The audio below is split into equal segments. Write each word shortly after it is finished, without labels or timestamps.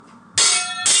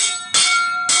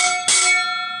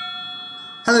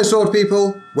Hello sword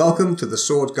people, welcome to the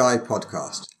Sword Guy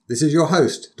podcast. This is your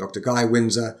host, Dr. Guy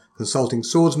Windsor, consulting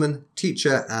swordsman,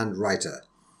 teacher and writer.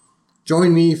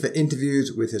 Join me for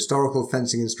interviews with historical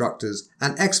fencing instructors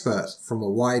and experts from a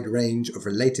wide range of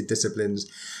related disciplines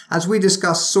as we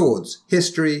discuss swords,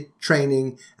 history,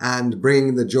 training and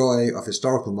bringing the joy of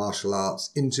historical martial arts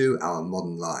into our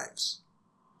modern lives.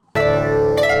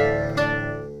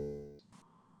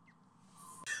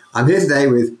 I'm here today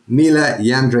with Mila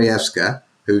Jędrzejewska,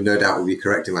 who no doubt will be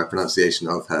correcting my pronunciation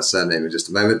of her surname in just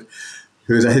a moment,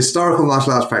 who is a historical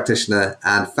martial arts practitioner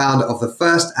and founder of the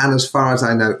first, and as far as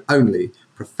I know, only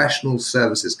professional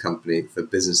services company for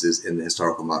businesses in the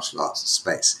historical martial arts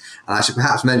space. And I should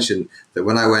perhaps mention that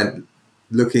when I went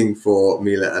looking for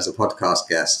Mila as a podcast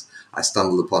guest, I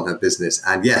stumbled upon her business.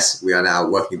 And yes, we are now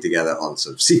working together on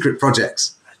some secret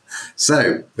projects.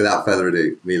 So without further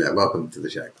ado, Mila, welcome to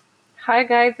the show. Hi,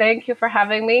 Guy. Thank you for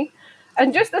having me.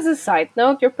 And just as a side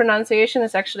note, your pronunciation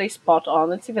is actually spot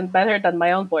on. It's even better than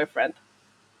my own boyfriend.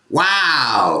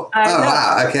 Wow!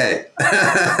 Wow, okay.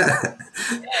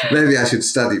 Maybe I should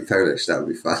study Polish. That would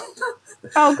be fun.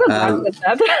 Oh, good luck with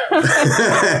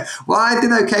that. Well, I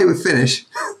did okay with Finnish.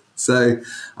 So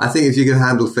I think if you can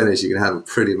handle Finnish, you can handle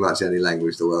pretty much any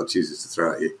language the world chooses to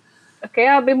throw at you. Okay,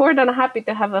 I'll be more than happy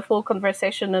to have a full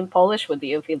conversation in Polish with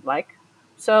you if you'd like.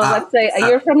 So let's say a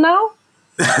year from now?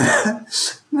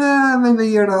 Maybe a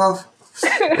year and a half.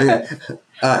 Okay.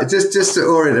 Just to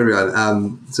orient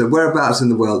everyone, so whereabouts in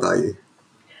the world are you?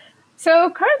 So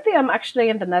currently I'm actually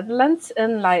in the Netherlands,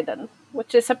 in Leiden,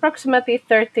 which is approximately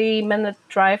 30-minute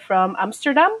drive from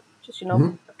Amsterdam, just,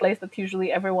 a place that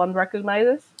usually everyone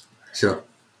recognizes. Sure.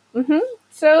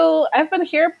 So I've been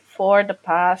here for the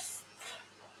past,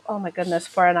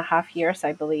 4.5 years,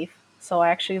 I believe. So I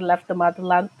actually left the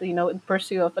motherland, in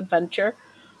pursuit of adventure.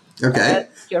 Okay. And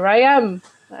here I am.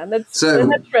 And it's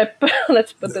been a trip,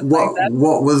 let's put it like that.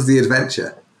 What was the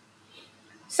adventure?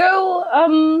 So,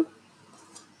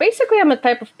 basically I'm a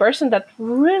type of person that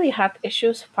really had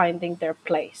issues finding their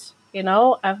place.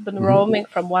 I've been roaming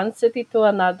from one city to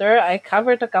another. I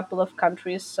covered a couple of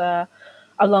countries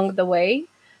along the way.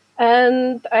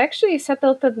 And I actually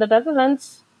settled in the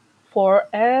Netherlands for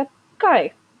a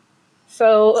guy.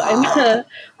 So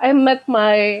I met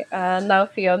my now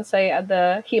fiance at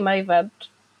the HEMA event,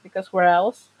 because where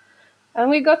else? And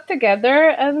we got together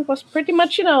and it was pretty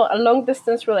much, a long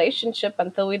distance relationship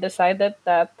until we decided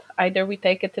that either we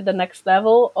take it to the next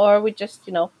level or we just,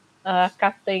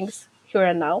 cut things here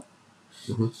and now.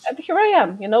 And here I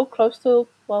am, close to,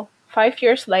 5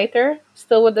 years later,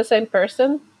 still with the same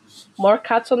person, more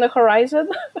cuts on the horizon.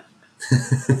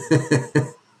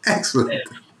 Excellent.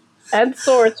 And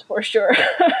swords for sure.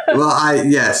 Well,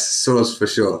 yes, swords for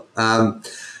sure.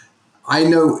 I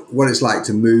know what it's like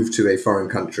to move to a foreign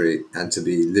country and to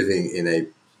be living in a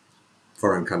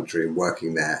foreign country and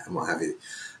working there and what have you.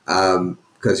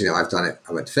 Because, I've done it.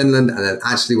 I went to Finland, and then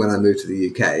actually when I moved to the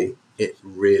UK, it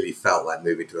really felt like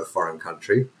moving to a foreign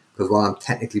country. Because while I'm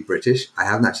technically British, I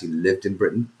haven't actually lived in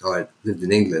Britain, or I lived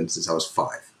in England since I was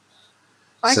 5.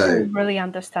 I can really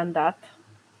understand that.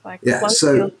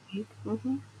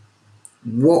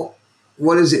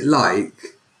 What is it like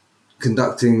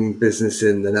conducting business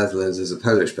in the Netherlands as a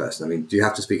Polish person? I mean, do you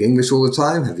have to speak English all the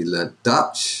time? Have you learned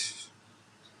Dutch?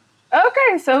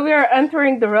 Okay, so we are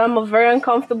entering the realm of very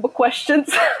uncomfortable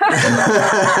questions.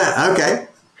 Okay.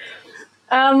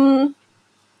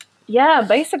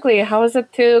 Basically, how is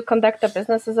it to conduct a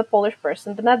business as a Polish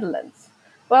person in the Netherlands?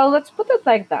 Well, let's put it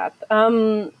like that.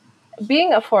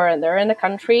 Being a foreigner in a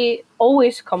country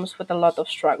always comes with a lot of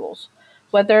struggles.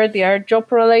 Whether they are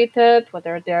job-related,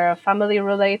 whether they are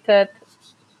family-related,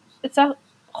 it's a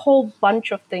whole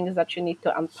bunch of things that you need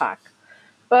to unpack.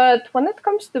 But when it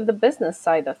comes to the business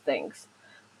side of things,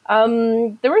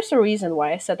 there is a reason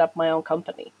why I set up my own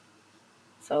company.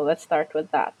 So let's start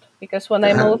with that. Because when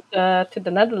I moved to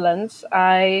the Netherlands,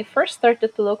 I first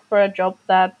started to look for a job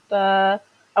that I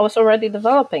was already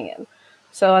developing in.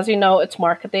 So as you know, it's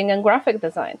marketing and graphic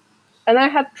design. And I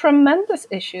had tremendous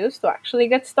issues to actually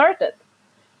get started.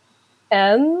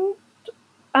 And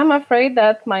I'm afraid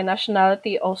that my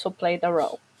nationality also played a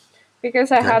role.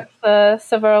 Because I had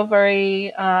several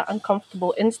very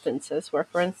uncomfortable instances where,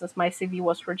 for instance, my CV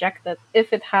was rejected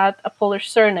if it had a Polish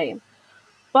surname.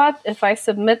 But if I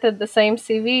submitted the same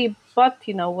CV, but,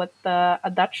 with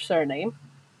a Dutch surname,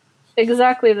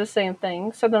 exactly the same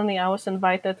thing, suddenly I was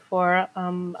invited for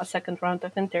a second round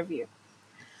of interview.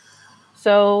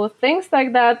 So things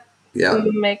like that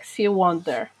makes you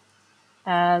wonder.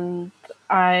 And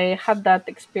I had that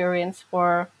experience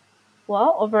for,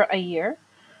 over a year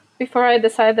before I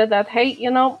decided that, hey,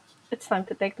 it's time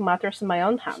to take matters in my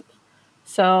own hand.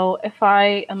 So if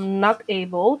I am not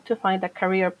able to find a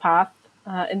career path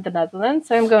in the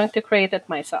Netherlands, I'm going to create it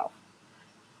myself.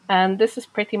 And this is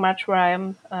pretty much where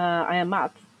I am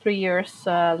at. 3 years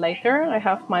later, I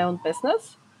have my own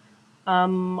business.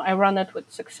 I run it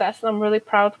with success, and I'm really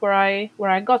proud where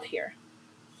I got here.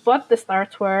 But the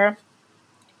starts were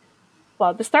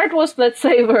well, the start was, let's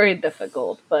say, very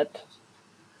difficult. But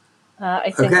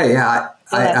I think Okay, yeah,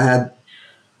 I uh, had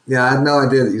yeah, I had no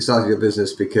idea that you started your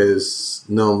business because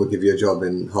no one would give you a job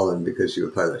in Holland because you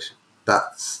were Polish.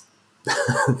 That's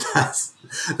that's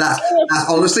that's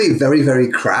honestly very very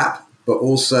crap, but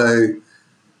also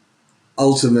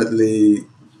ultimately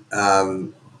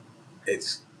um,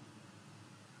 it's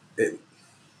it.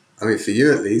 I mean, for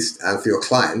you at least, and for your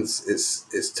clients,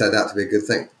 it's turned out to be a good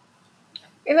thing.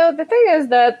 the thing is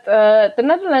that the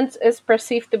Netherlands is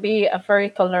perceived to be a very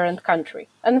tolerant country,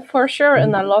 and for sure,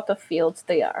 in a lot of fields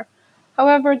they are.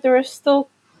 However, there is still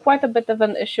quite a bit of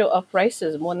an issue of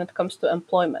racism when it comes to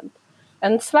employment,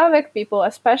 and Slavic people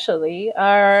especially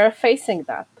are facing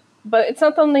that. But it's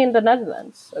not only in the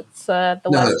Netherlands; it's the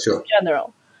No, West no, in sure,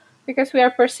 general, because we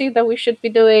are perceived that we should be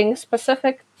doing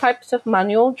specific types of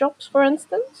manual jobs, for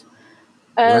instance,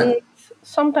 and right?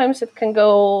 sometimes it can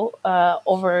go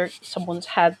over someone's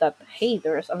head that, hey,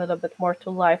 there's a little bit more to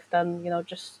life than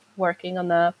just working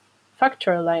on a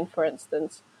factory line, for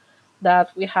instance.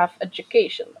 That we have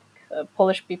education. Like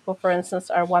Polish people, for instance,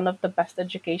 are one of the best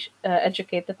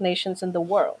educated nations in the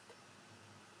world.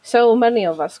 So many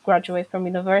of us graduate from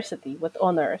university with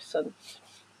honors, and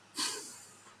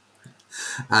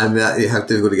And you have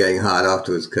difficulty getting hired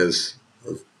afterwards because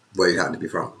of where you happen to be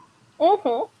from.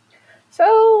 mhm.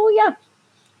 So yeah.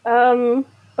 Um,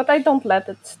 but I don't let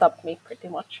it stop me, pretty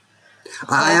much.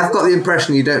 I Uh, have got the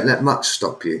impression you don't let much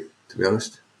stop you, to be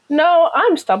honest. no,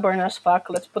 I'm stubborn as fuck.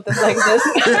 Let's put it like this.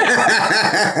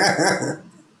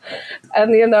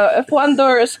 And if one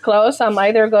door is closed, I'm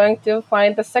either going to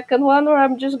find the second one or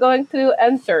I'm just going to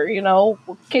enter,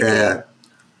 kicking. Yeah,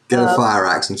 get a Uh, fire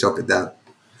axe and chop it down.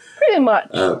 Pretty much.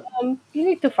 Uh, You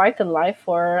need to fight in life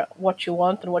for what you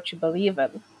want and what you believe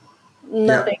in. yeah,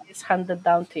 Nothing is handed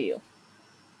down to you.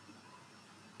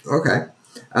 okay.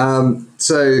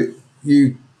 So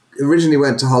you originally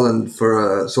went to Holland for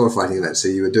a sword fighting event, so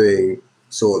you were doing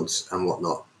swords and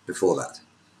whatnot before that.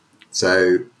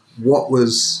 So what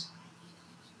was,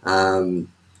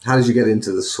 how did you get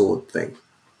into the sword thing?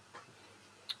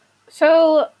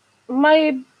 So,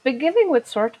 my beginning with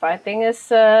sword fighting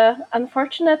is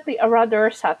unfortunately a rather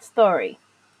sad story.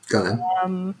 Go on then.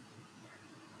 Um,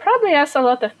 Probably as a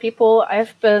lot of people,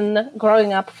 I've been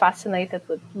growing up fascinated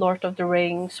with Lord of the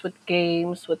Rings, with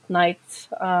games, with knights,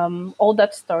 all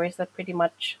that stories that pretty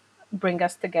much bring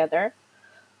us together.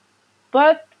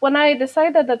 But when I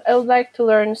decided that I would like to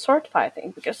learn sword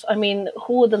fighting, because I mean,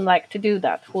 who wouldn't like to do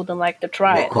that? Who wouldn't like to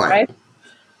try Not it, quite. right?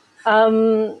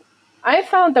 I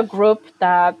found a group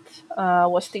that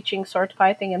was teaching sword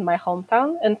fighting in my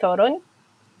hometown in Torun.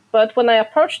 But when I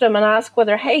approached them and asked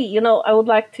whether, hey, I would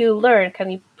like to learn,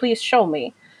 can you please show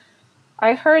me?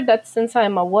 I heard that since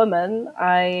I'm a woman,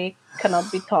 I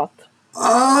cannot be taught.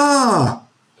 Ah!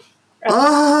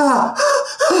 Ah!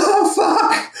 Oh,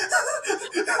 fuck!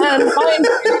 And mind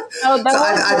you, that So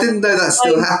was I didn't know that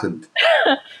still like, happened.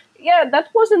 yeah, that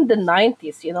was in the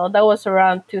 90s, that was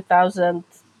around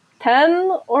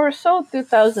 2010 or so,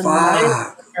 2009,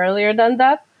 Fuck! earlier than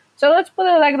that. So let's put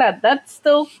it like that. That's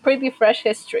still pretty fresh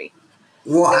history.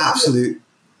 What absolute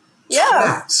Yeah,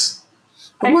 twats!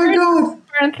 Oh I my heard god!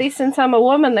 apparently since I'm a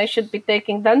woman, I should be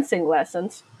taking dancing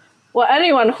lessons. Well,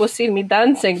 anyone who's seen me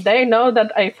dancing, they know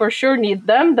that I for sure need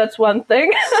them. That's one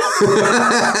thing.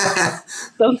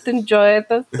 Don't enjoy it.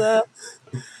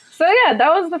 So yeah, that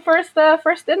was the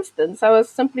first instance. I was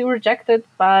simply rejected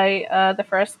by the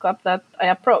first club that I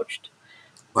approached,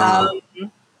 Wow.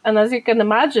 and as you can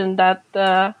imagine, that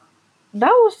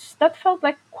felt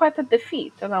like quite a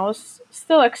defeat, and I was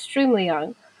still extremely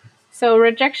young. So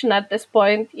rejection at this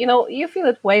point, you feel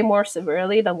it way more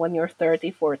severely than when you're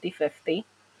 30, 40, 50.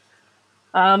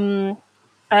 Um,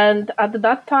 and at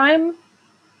that time,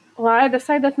 well, I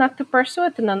decided not to pursue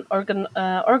it in an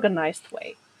organized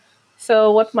way.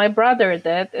 So what my brother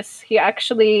did is he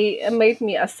actually made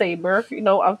me a saber,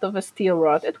 out of a steel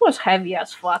rod. It was heavy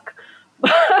as fuck,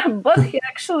 but he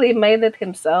actually made it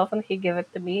himself and he gave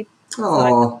it to me so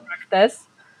I could Oh, practice.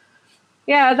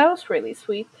 Yeah, that was really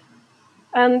sweet.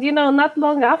 And not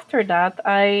long after that,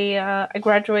 I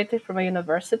graduated from a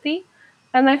university,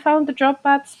 and I found a job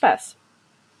at SPES.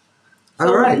 all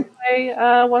So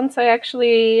once right. I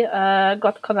actually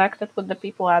got connected with the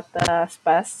people at the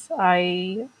SPES,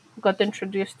 I got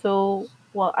introduced to,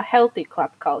 well, a healthy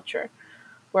club culture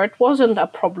where it wasn't a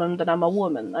problem that I'm a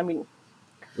woman. I mean,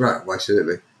 Right. Why should it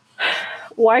be?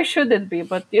 why should it be?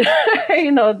 But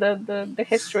the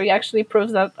history actually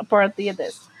proves that apparently it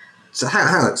is. So hang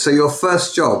on. So your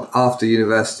first job after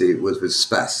university was with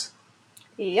Spes.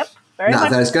 Yep, very Now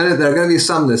much. there are going to be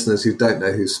some listeners who don't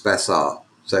know who Spes are.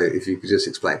 So if you could just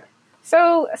explain.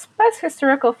 So, Spes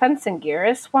Historical Fencing Gear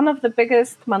is one of the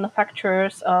biggest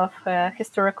manufacturers of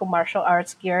historical martial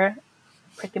arts gear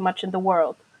pretty much in the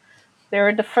world.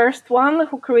 They're the first one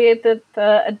who created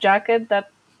a jacket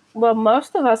that, well,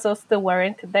 most of us are still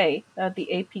wearing today, the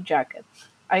AP jacket,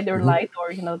 either light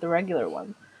or, the regular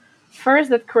one. First,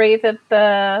 that created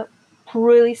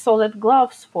really solid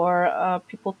gloves for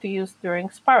people to use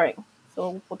during sparring.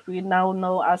 So, what we now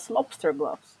know as lobster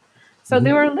gloves. So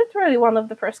they were literally one of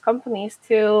the first companies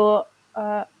to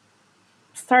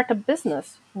start a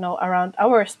business, around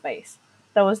our space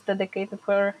that was dedicated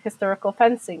for historical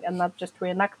fencing and not just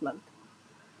reenactment.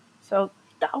 So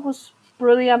that was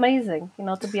really amazing,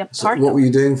 to be a So part what of were it.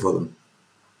 you doing for them?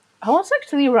 I was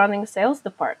actually running sales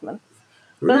department.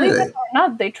 Believe it Really? or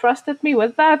not, they trusted me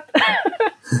with that.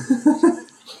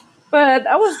 But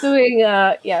I was doing,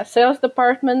 sales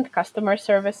department, customer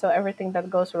service, so everything that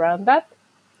goes around that.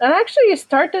 And actually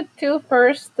started to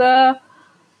first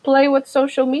play with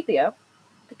social media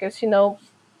because,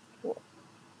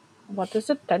 what is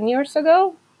it, 10 years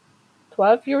ago?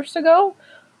 12 years ago?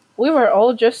 We were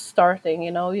all just starting,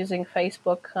 using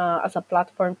Facebook as a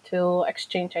platform to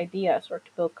exchange ideas or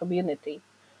to build community.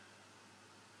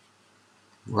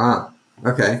 Wow.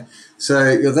 Okay. So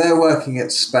you're there working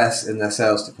at Spes in their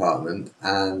sales department,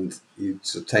 and you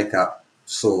sort of take up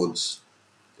swords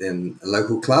in a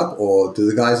local club, or do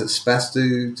the guys at Spes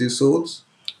do swords?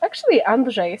 Actually,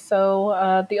 Andrzej,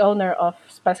 so the owner of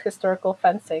Spes Historical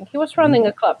Fencing, he was running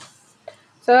a club.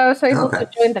 So I was able to Okay.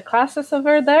 join the classes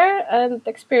over there and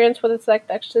experience what it's like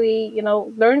to actually,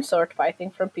 learn sword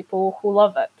fighting from people who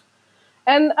love it.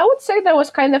 And I would say that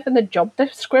was kind of in the job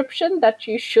description that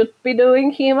you should be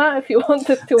doing HEMA if you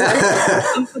wanted to work for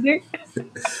the company.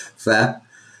 Fair.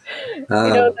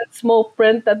 That small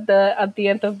print at the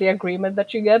end of the agreement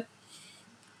that you get.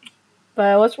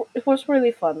 But it was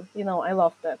really fun. I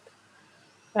loved it.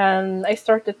 And I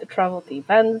started to travel to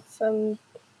events, and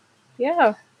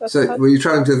yeah, that's So how. were you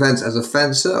traveling to events as a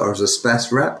fencer or as a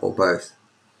Spes rep, or both?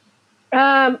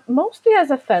 Mostly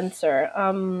as a fencer.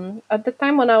 At the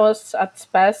time when I was at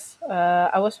Spes,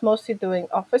 I was mostly doing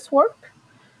office work.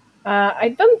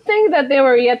 I don't think that they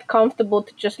were yet comfortable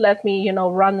to just let me,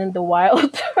 run in the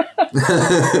wild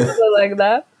like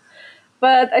that.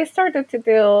 But I started to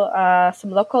do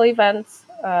some local events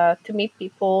to meet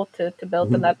people, to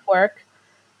build the network,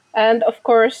 and of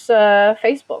course,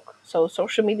 Facebook. So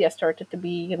social media started to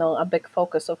be, a big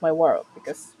focus of my world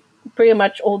because pretty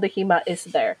much all the HEMA is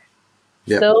there.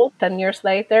 Yep. Still, 10 years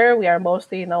later, we are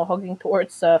mostly, hogging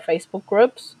towards Facebook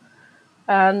groups.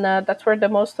 And that's where the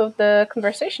most of the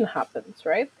conversation happens,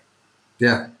 right?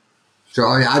 Yeah. So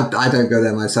I mean, I don't go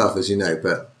there myself, as you know,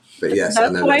 but yes, I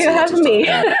That's know why lots you and lots have of stuff me.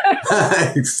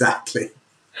 going on. Exactly.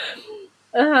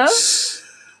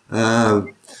 Uh-huh.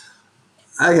 Um,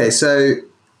 okay, so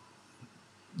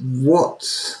what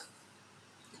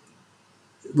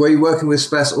were you working with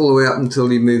Spes all the way up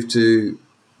until you moved to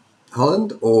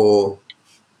Holland, or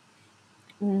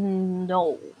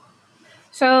No.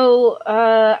 So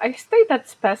I stayed at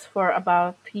Spes for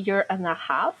about a year and a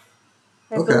half,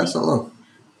 I okay, that's believe. not long.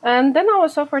 And then I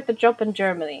was offered a job in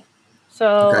Germany. So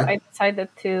Okay, I decided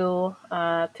to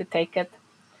take it.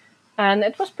 And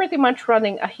it was pretty much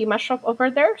running a HEMA shop over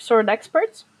there, Sword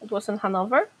Experts. It was in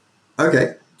Hanover.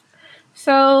 okay,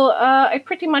 So I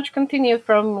pretty much continued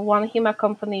from one HEMA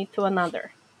company to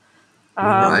another.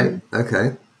 right, Um,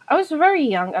 okay. I was very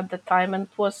young at the time, and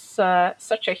it was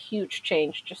such a huge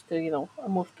change just to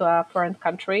move to a foreign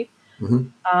country Hmm.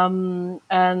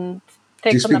 and Do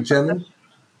you take on a speak German? position.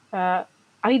 Uh,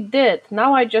 I did.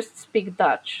 Now I just speak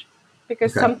Dutch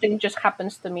because Okay. something just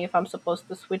happens to me if I'm supposed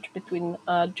to switch between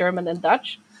German and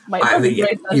Dutch. My I body mean,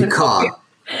 brain you doesn't compute.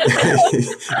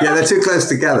 can't. Yeah, they're too close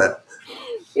together.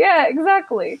 Yeah,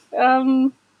 exactly.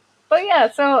 But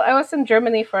yeah, so I was in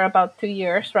Germany for about 2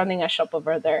 years running a shop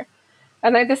over there.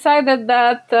 And I decided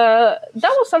that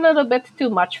that was a little bit too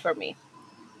much for me.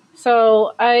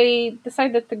 So I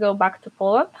decided to go back to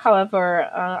Poland. However,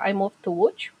 I moved to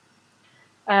Łódź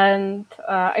and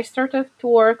I started to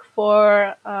work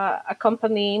for a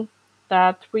company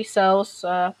that resells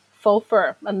faux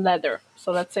fur and leather.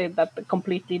 So let's say that's a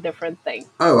completely different thing.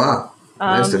 Oh wow,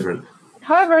 that's Um, different.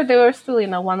 However, they were still,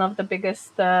 one of the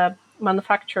biggest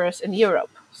manufacturers in Europe.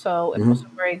 So it was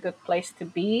a very good place to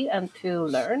be and to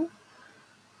learn.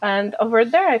 And over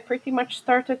there, I pretty much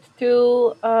started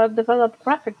to develop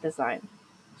graphic design.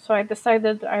 So I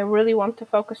decided I really want to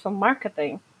focus on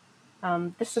marketing.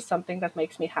 This is something that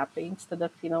makes me happy instead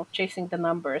of chasing the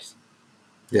numbers.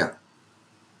 Yeah.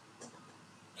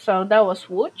 So that was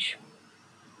Wooch.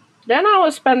 Then I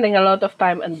was spending a lot of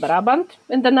time in Brabant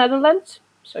in the Netherlands.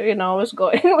 So I was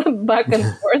going back and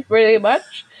forth pretty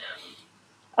much.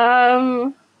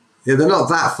 Um, Yeah, they're not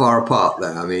that far apart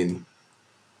though. I mean,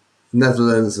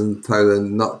 Netherlands and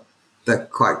Poland, not they're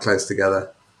quite close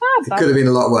together. It could but have been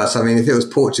a lot worse. I mean, if it was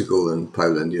Portugal and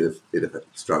Poland, you'd have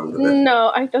struggled a bit.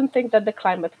 no, I don't think that the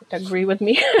climate would agree with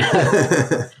me.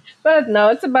 But no,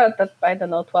 it's about I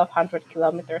don't know, 1,200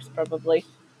 kilometers probably.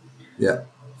 Yeah.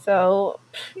 So,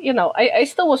 I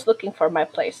still was looking for my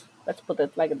place. Let's put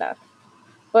it like that.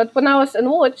 But when I was in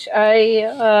Łódź,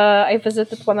 I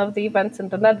visited one of the events in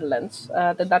the Netherlands,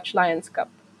 the Dutch Lions Cup.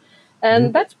 And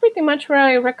Mhm. that's pretty much where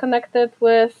I reconnected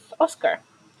with Oscar,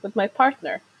 with my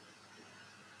partner.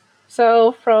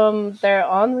 So from there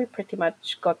on, we pretty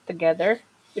much got together.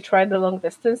 We tried the long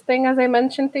distance thing, as I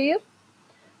mentioned to you.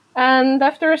 And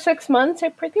after 6 months, I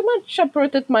pretty much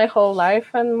uprooted my whole life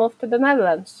and moved to the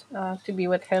Netherlands to be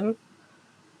with him,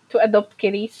 to adopt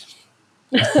kitties,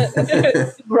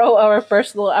 grow our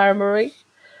personal armory.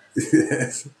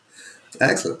 Yes.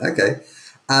 Excellent. Okay.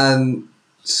 And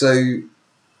so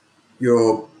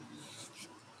you're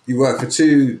you work for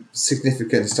two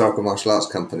significant historical martial arts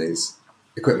companies,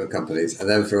 equipment companies, and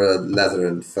then for a leather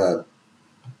and fur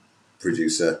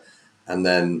producer, and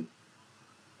then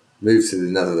move to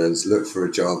the Netherlands, look for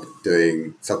a job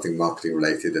doing something marketing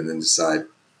related, and then decide,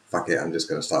 fuck it, I'm just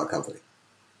going to start a company.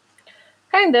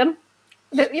 Kind of.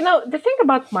 The thing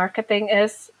about marketing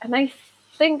is, and I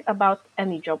think about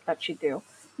any job that you do,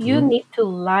 you Mm-hmm. need to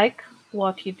like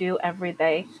what you do every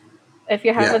day. If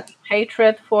you have a Yeah. deep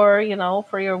hatred for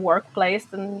your workplace,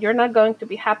 then you're not going to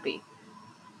be happy.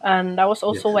 And I was Yeah.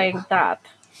 also weighing that.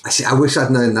 Actually, I wish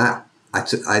I'd known that.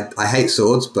 I hate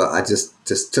swords, but I just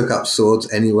took up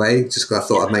swords anyway, just because I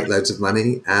thought I'd make loads of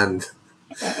money, and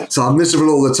so I'm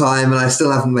miserable all the time, and I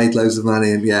still haven't made loads of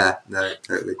money. And yeah, no,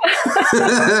 totally.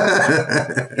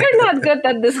 You're not good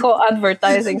at this whole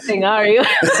advertising thing, are you?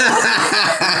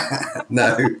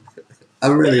 No,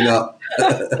 I'm really not.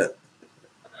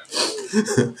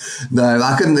 No,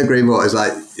 I couldn't agree more. It's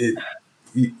like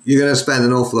you're going to spend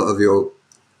an awful lot of your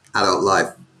adult life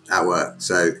at work,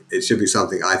 so it should be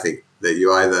something I think that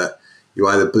you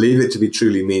either believe it to be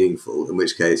truly meaningful, in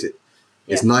which case it's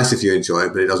Yeah. nice if you enjoy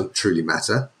it, but it doesn't truly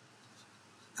matter,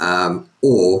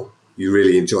 or you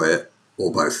really enjoy it,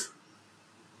 or both.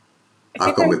 If you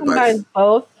I've gone can with both. combine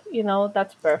both,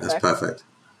 that's That's perfect. perfect.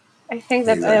 I think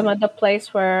that I am Exactly. at the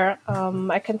place where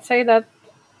I can say that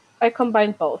I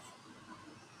combine both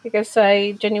because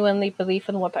I genuinely believe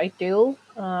in what I do.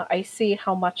 I see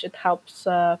how much it helps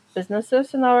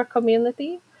businesses in our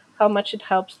community, how much it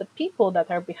helps the people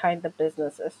that are behind the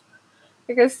businesses.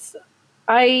 Because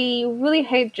I really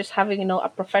hate just having, a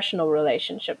professional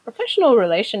relationship. Professional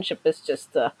relationship is just,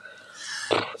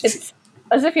 it's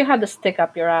as if you had a stick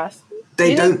up your ass. They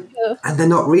You need don't, to, and they're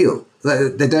not real.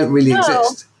 They don't really no,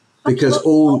 exist because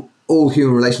absolutely not. all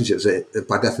human relationships are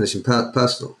by definition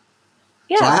personal.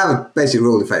 So I Yeah, have a basic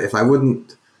rule: if I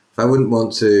wouldn't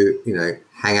want to,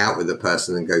 hang out with the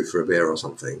person and go for a beer or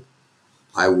something,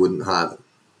 I wouldn't hire them.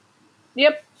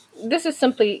 yep. This is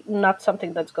simply not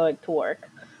something that's going to work.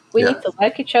 We Yeah, need to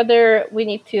like each other. We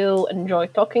need to enjoy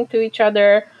talking to each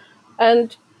other,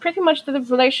 and pretty much the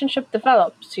relationship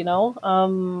develops.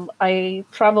 I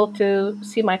travel to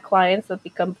see my clients that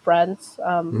become friends,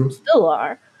 hmm still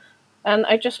are, and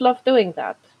I just love doing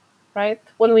that. Right?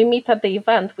 When we meet at the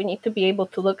event, we need to be able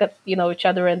to look at each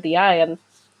other in the eye, and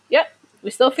yeah,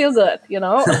 we still feel good.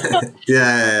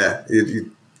 yeah.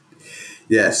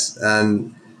 Yes,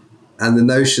 and the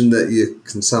notion that you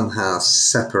can somehow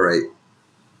separate,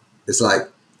 it's like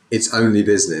it's only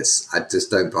business. I just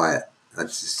don't buy it.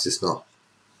 It's just not.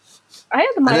 I I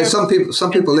know admire some people people. who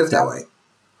Some can people do live that way,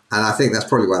 and I think that's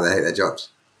probably why they hate their jobs.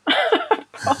 that,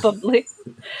 probably.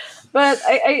 But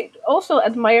I also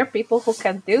admire people who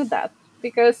can do that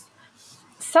because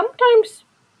sometimes,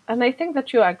 and I think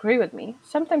that you agree with me,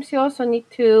 sometimes you also need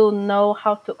to know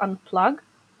how to unplug,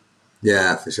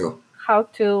 Yeah, for sure. how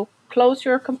to close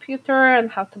your computer,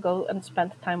 and how to go and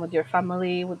spend time with your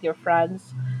family, with your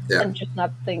friends, Yeah, and just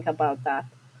not think about that.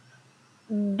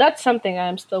 That's something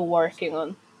I'm still working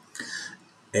on.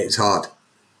 it's hard.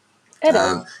 It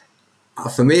is.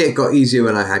 For me, it got easier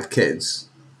when I had kids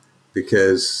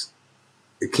because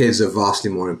the kids are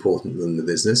vastly more important than the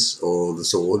business or the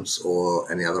swords or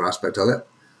any other aspect of it.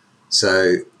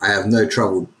 So I have no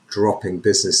trouble dropping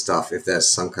business stuff if there's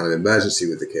some kind of emergency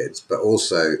with the kids, but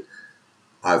also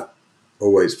I've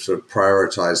always sort of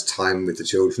prioritized time with the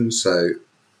children. So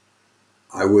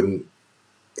I don't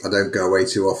go away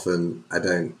too often. I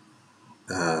don't,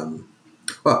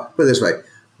 well, put it this way,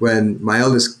 when my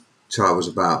eldest child was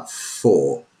about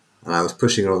 4 and I was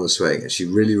pushing her on the swing, and she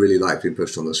really, really liked being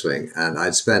pushed on the swing. And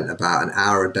I'd spent about an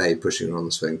hour a day pushing her on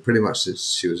the swing, pretty much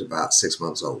since she was about 6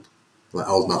 months old, like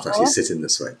old enough to actually sit in the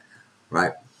swing,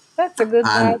 right? That's a good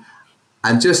And dad.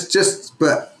 and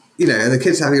but and the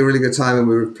kids having a really good time, and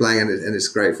we were playing, and it's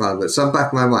great fun. But some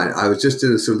back of my mind, I was just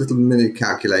doing a sort of little mini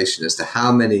calculation as to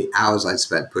how many hours I'd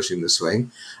spent pushing the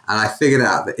swing, and I figured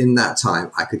out that in that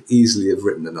time I could easily have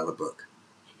written another book,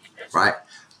 right?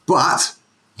 But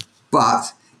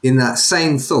in that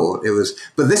same thought,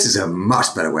 but this is a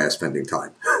much better way of spending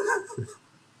time.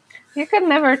 You can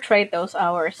never trade those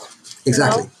hours.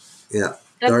 Exactly. Yeah.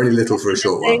 That's Very little for a the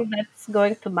short thing while. that's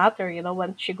going to matter.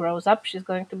 When she grows up, she's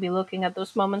going to be looking at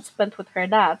those moments spent with her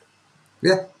dad.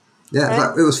 Yeah. Yeah.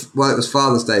 Right? It was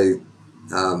Father's Day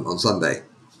on Sunday.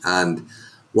 And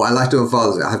what I like to do on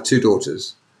Father's Day, I have 2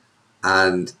 daughters,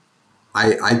 and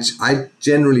I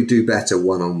generally do better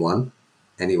one-on-one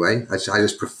anyway. I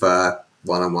just prefer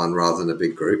one-on-one rather than a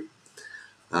big group.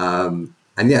 And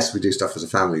yes, we do stuff as a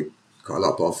family quite a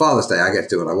lot, but on Father's Day, I get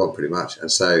to do what I want pretty much.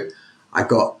 And so I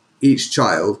got each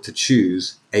child to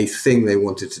choose a thing they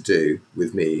wanted to do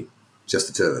with me, just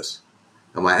the 2 of us.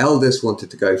 And my eldest wanted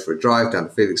to go for a drive down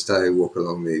to Felixstowe, walk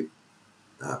along the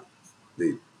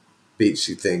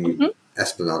beachy thing,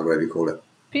 Esplanade, whatever you call it.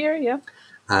 Pier, yeah.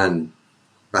 And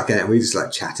back in, we just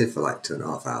like chatted for like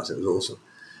 2.5 hours. It was awesome.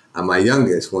 And my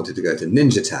youngest wanted to go to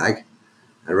Ninja Tag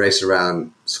and race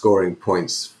around scoring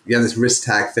points. You have this wrist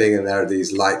tag thing, and there are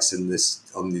these lights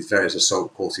on these various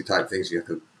assault coursey type things. You have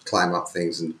to climb up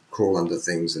things and crawl under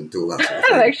things and do all that sort of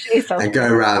thing. Actually, sounds and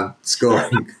go around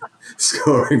scoring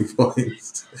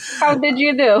points. How did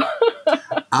you do?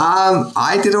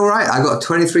 I did all right. I got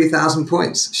 23,000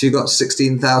 points. She got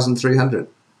 16,300.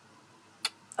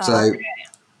 So,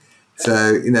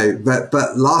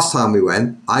 but last time we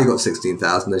went, I got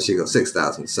 16,000 and she got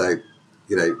 6,000. So,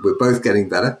 we're both getting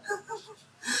better.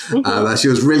 She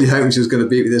was really hoping she was going to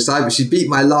beat me this time, but she beat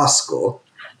my last score.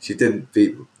 She didn't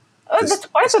beat. That's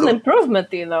quite an improvement,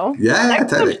 Yeah,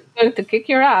 totally. She's going to kick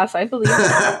your ass, I believe.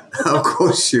 Of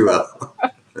course she will.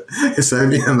 It's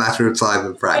only a matter of time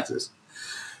and practice.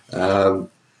 So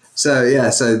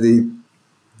the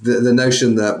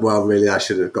notion that, well, really I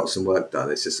should have got some work done,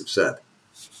 it's just absurd.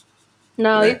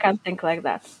 No, you can't think like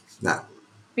that. No.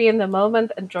 Be in the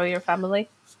moment, enjoy your family.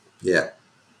 Yeah.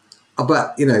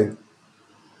 But,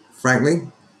 frankly,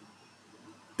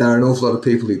 there are an awful lot of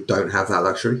people who don't have that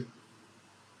luxury.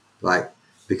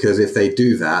 Because if they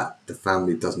do that, the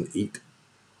family doesn't eat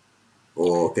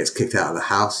or gets kicked out of the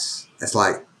house. It's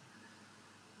like,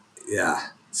 yeah.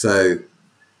 So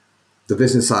the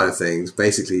business side of things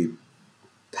basically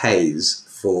pays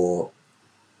for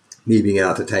me being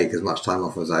able to take as much time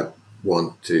off as I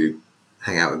want to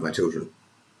hang out with my children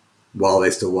while they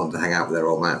still want to hang out with their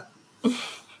old man.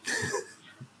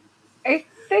 I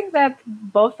think that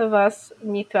both of us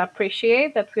need to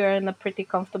appreciate that we are in a pretty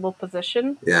comfortable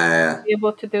position to be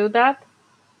able to do that.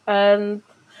 And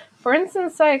for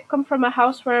instance, I come from a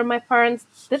house where my parents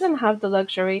didn't have the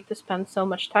luxury to spend so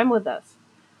much time with us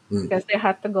because they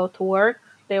had to go to work.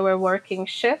 They were working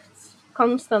shifts,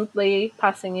 constantly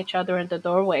passing each other in the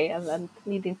doorway and then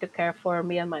needing to care for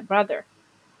me and my brother.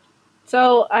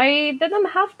 So I didn't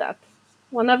have that.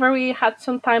 Whenever we had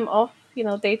some time off,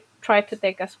 they tried to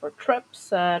take us for trips,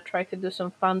 try to do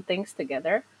some fun things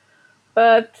together.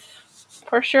 But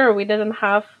for sure, we didn't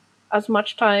have as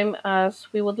much time as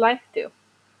we would like to.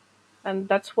 And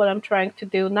that's what I'm trying to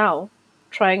do now,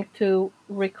 trying to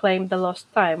reclaim the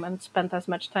lost time and spend as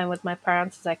much time with my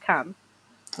parents as I can.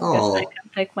 Because I can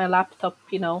take my laptop,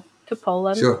 to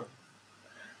Poland. Sure.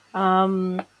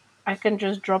 I can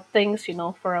just drop things,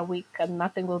 for a week and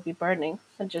nothing will be burning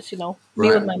and just, be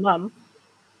with my mom.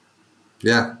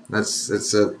 Yeah, it's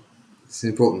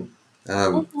important.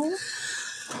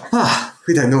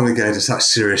 We don't normally go to such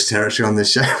serious territory on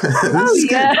this show.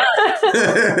 Yeah.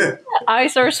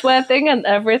 Eyes are sweating and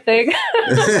everything.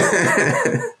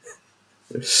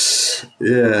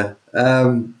 Yeah.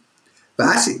 But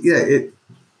actually,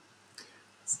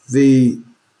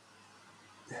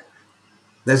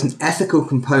 there's an ethical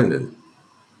component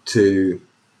to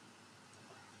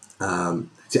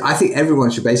I think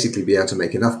everyone should basically be able to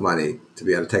make enough money to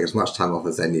be able to take as much time off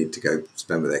as they need to go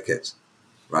spend with their kids,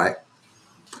 right?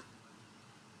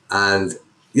 And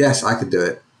yes, I could do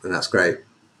it, and that's great,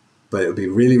 but it would be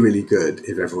really, really good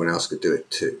if everyone else could do it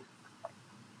too.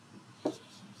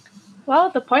 Well,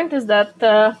 the point is that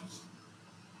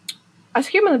as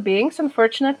human beings,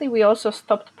 unfortunately, we also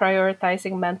stopped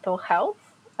prioritizing mental health,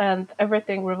 and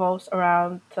everything revolves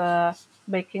around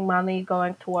making money,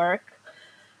 going to work.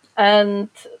 And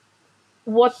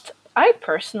what I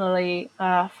personally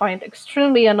find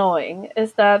extremely annoying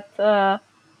is that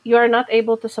you are not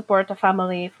able to support a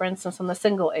family, for instance, on a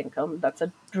single income. That's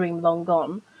a dream long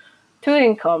gone. Two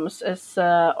incomes is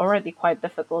already quite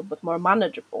difficult, but more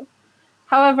manageable.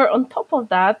 However, on top of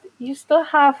that, you still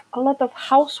have a lot of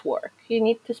housework. You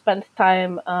need to spend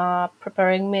time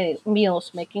preparing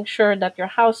meals, making sure that your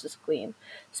house is clean,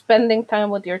 spending time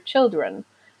with your children.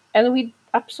 And we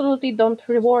absolutely don't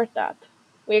reward that.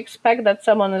 We expect that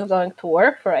someone is going to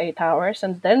work for 8 hours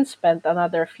and then spend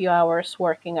another few hours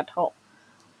working at home.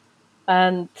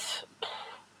 And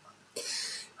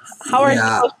how are you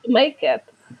Yeah. supposed to make it?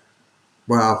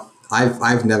 Well,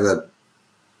 I've never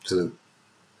sort of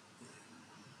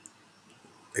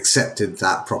accepted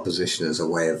that proposition as a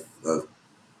way of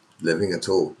living at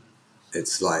all.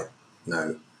 It's like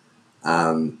no.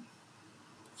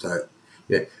 So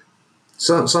yeah,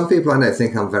 some people I know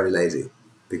think I'm very lazy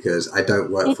because I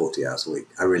don't work 40 hours a week.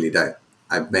 I really don't.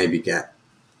 I maybe get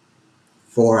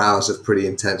 4 hours of pretty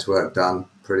intense work done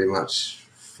pretty much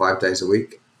 5 days a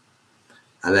week,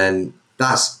 and then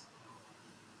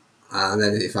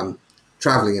if I'm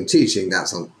traveling and teaching,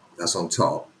 that's on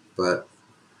top. But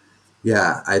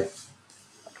yeah,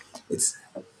 it's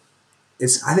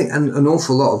it's I think an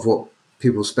awful lot of what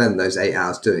people spend those 8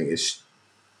 hours doing is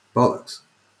bollocks.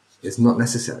 It's not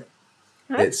necessary.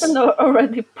 It's been It's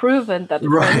already proven that for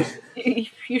right,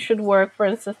 if you should work, for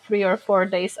instance, 3 or 4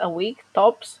 days a week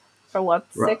tops for what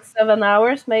right, 6, 7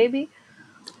 hours maybe.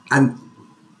 and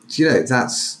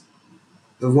that's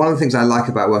one of the things I like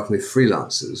about working with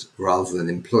freelancers rather than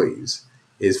employees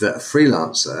is that a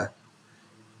freelancer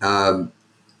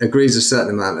agrees a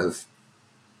certain amount of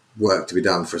work to be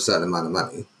done for a certain amount of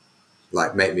money,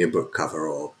 like make me a book cover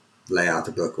or lay out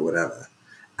a book or whatever.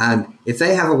 And if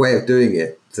they have a way of doing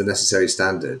it to the necessary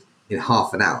standard in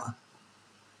half an hour,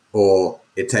 or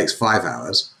it takes 5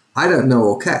 hours, I don't know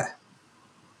or care,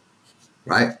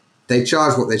 right? They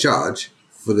charge what they charge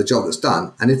for the job that's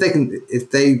done. And if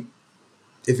it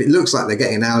looks like they're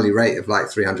getting an hourly rate of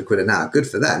like 300 quid an hour, good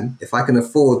for them. If I can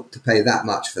afford to pay that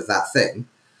much for that thing,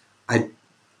 I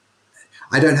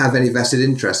I don't have any vested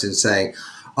interest in saying,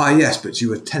 "Ah, yes, but you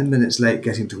were 10 minutes late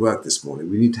getting to work this morning.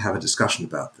 We need to have a discussion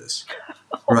about this."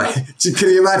 Right? Can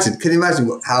you imagine? Can you imagine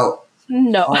how?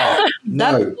 No, Oh that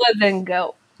no, wouldn't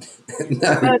go.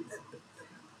 no. But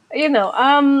you know,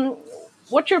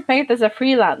 what you're paid as a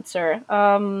freelancer,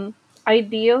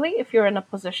 ideally, if you're in a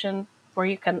position where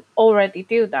you can already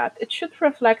do that, it should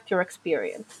reflect your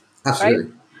experience, right?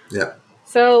 Absolutely. Yeah.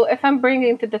 So if I'm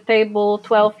bringing to the table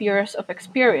 12 years of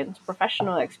experience,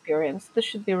 professional experience, this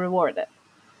should be rewarded.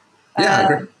 Yeah, I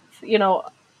And, agree. you know,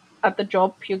 at the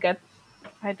job, you get,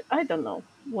 I don't know,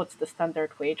 what's the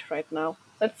standard wage right now?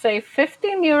 Let's say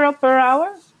 15 euro per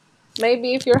hour.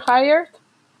 Maybe if you're hired,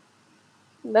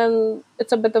 then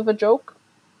it's a bit of a joke.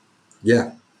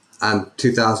 Yeah. And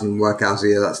 2,000 work hours a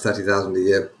year, that's 30,000 a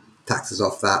year. Taxes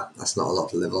off that, that's not a lot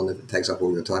to live on if it takes up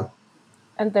all your time.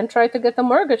 And then try to get a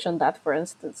mortgage on that, for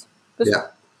instance. Because Yeah.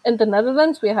 in the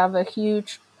Netherlands, we have a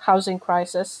huge housing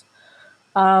crisis.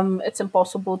 It's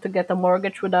impossible to get a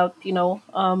mortgage without,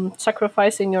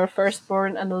 sacrificing your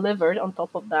firstborn and a liver on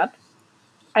top of that.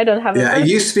 I don't have a Yeah, it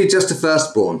first used to be just a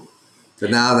firstborn, but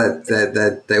now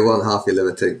they want half your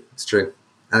liver too. It's true.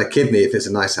 And a kidney if it's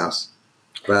a nice house.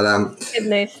 But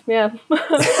kidneys. Yeah.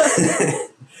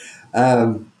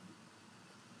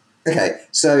 okay,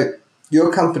 so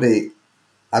your company,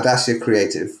 Audacia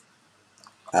Creative,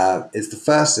 is the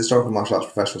first historical martial arts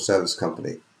professional service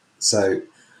company. So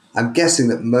I'm guessing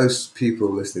that most people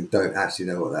listening don't actually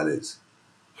know what that is.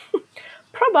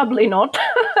 Probably not.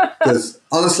 Because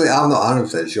honestly, I'm not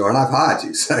 100% sure, and I've hired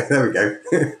you, so there we go.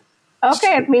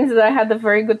 Okay, it means that I had a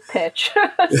very good pitch.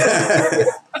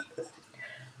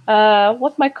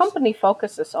 What my company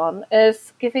focuses on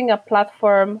is giving a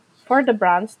platform for the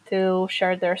brands to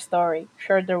share their story,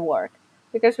 share their work,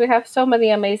 because we have so many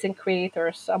amazing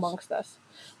creators amongst us.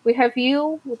 We have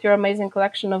you with your amazing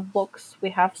collection of books,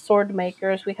 we have sword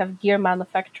makers, we have gear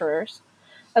manufacturers.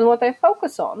 And what I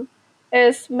focus on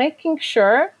is making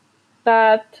sure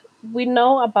that we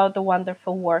know about the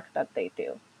wonderful work that they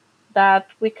do, that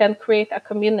we can create a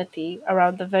community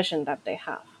around the vision that they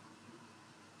have.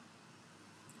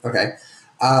 Okay.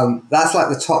 That's like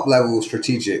the top level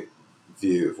strategic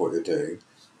view of what you're doing.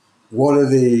 What are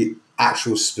the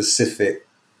actual specific,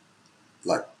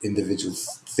 like individual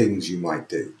things you might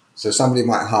do? So somebody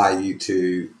might hire you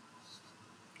to,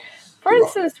 For For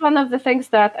instance, one of the things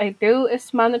that I do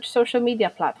is manage social media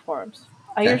platforms.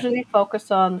 I Okay. usually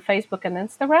focus on Facebook and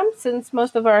Instagram since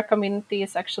most of our community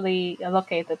is actually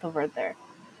located over there.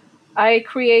 I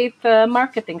create a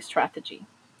marketing strategy,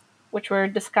 which we're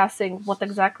discussing what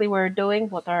exactly we're doing,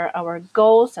 what are our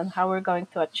goals, and how we're going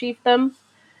to achieve them.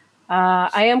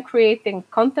 I am creating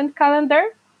content calendar,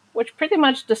 which pretty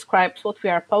much describes what we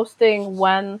are posting,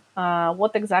 when,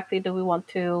 what exactly do we want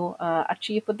to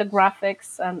achieve with the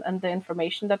graphics and the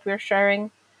information that we're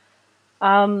sharing.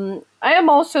 I am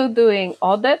also doing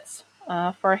audits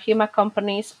for HEMA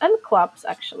companies and clubs,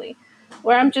 actually,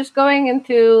 where I'm just going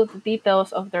into the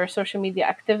details of their social media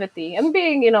activity and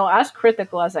being, as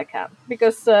critical as I can,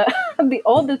 because the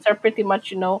audits are pretty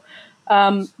much,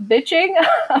 bitching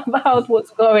about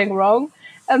what's going wrong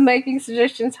and making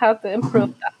suggestions how to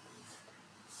improve that.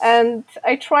 And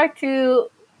I try to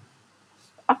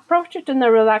approach it in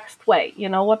a relaxed way.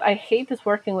 What I hate is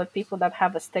working with people that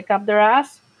have a stick up their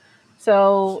ass.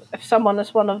 So if someone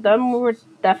is one of them, we're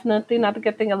definitely not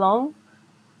getting along.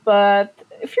 But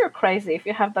if you're crazy, if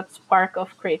you have that spark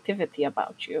of creativity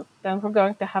about you, then we're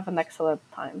going to have an excellent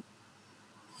time.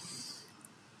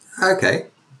 Okay,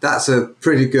 that's a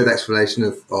pretty good explanation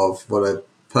of what a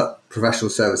professional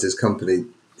services company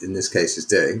in this case is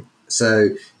doing. So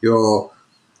you're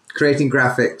creating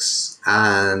graphics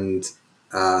and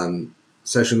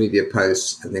social media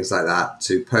posts and things like that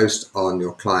to post on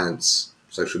your clients'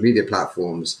 social media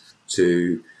platforms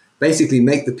to basically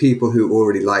make the people who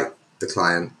already like the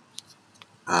client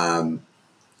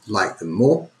like them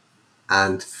more,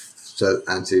 and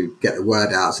to get the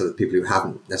word out so that people who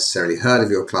haven't necessarily heard of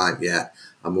your client yet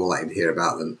are more likely to hear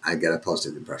about them and get a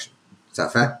positive impression. Is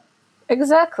that fair?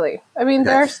 Exactly. I mean,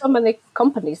 there Okay. are so many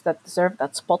companies that deserve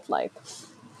that spotlight.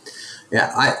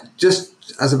 Yeah, I just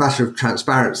as a matter of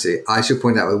transparency, I should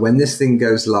point out that when this thing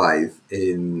goes live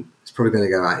it's probably going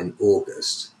to go out in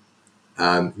August.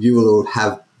 You will all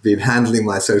have been handling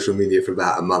my social media for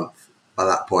about a month by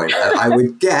that point, and I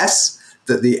would guess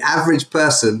that the average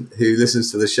person who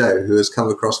listens to the show who has come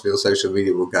across me on social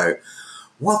media will go,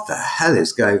 "What the hell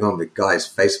is going on with Guy's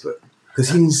Facebook? Because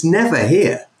he's never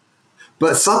here,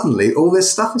 but suddenly all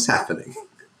this stuff is happening."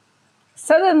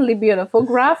 Suddenly beautiful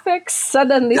graphics,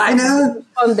 suddenly I somebody know.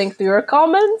 responding to your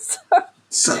comments,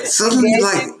 Suddenly,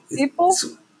 like engaging people.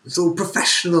 it's all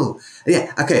professional.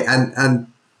 Yeah, okay, and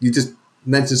you just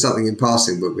mentioned something in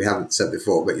passing, but we haven't said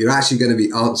before. But you're actually going to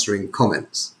be answering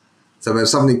comments. So when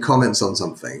somebody comments on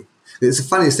something, it's the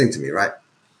funniest thing to me, right?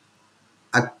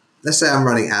 I, let's say I'm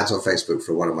running ads on Facebook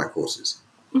for one of my courses.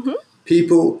 Hmm.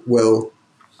 People will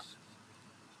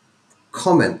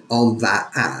comment on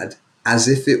that ad as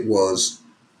if it was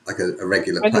like a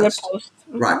regular Regular post. post.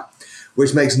 Hmm. Right.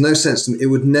 Which makes no sense to me. It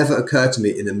would never occur to me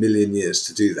in a million years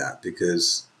to do that,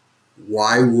 because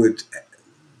why would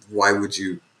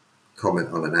you comment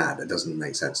on an ad? It doesn't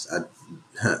make sense.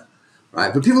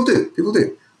 Right. But people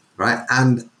do. Right.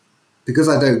 And because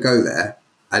I don't go there,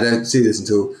 I don't see this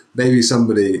until maybe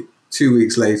somebody 2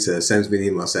 weeks later sends me an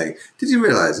email saying, "Did you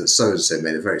realize that so and so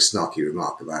made a very snarky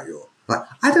remark about your," like,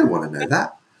 I don't want to know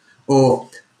that. Or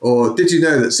did you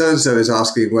know that so and so is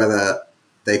asking whether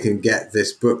they can get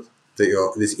this book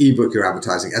this ebook you're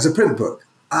advertising as a print book?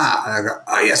 And I go,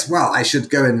 "Oh yes, well I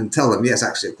should go in and tell them, yes,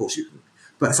 actually of course you can."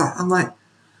 But it's like, I'm like,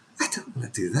 I don't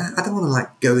want to do that. I don't want to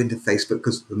like go into Facebook,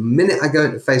 because the minute I go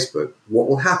into Facebook, what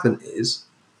will happen is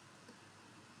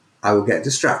I will get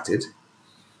distracted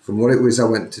from what it was I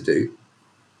went to do,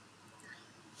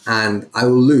 and I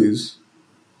will lose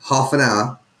half an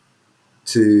hour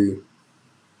to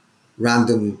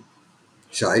random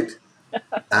shite,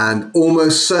 and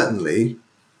almost certainly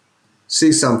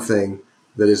see something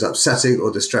that is upsetting or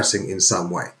distressing in some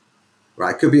way.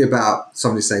 Right? It could be about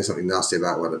somebody saying something nasty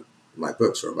about one of my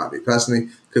books or about me personally.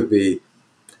 Could be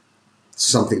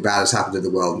something bad has happened in the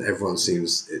world and everyone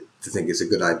seems to think it's a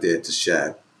good idea to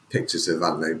share pictures of, I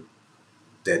don't know,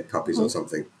 dead puppies or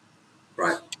something.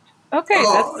 Right? Okay,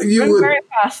 that's Oh, you going would. very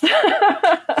fast.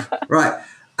 Right.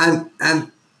 And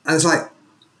it's like,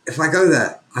 if I go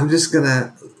there, I'm just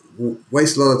gonna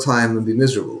waste a lot of time and be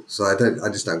miserable. So I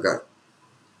just don't go.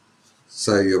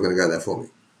 So you're gonna go there for me,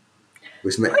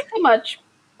 which may. Pretty much.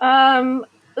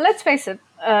 Let's face it,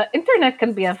 internet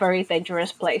can be a very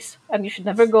dangerous place, and you should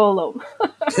never go alone.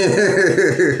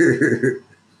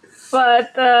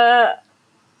 But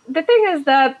the thing is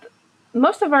that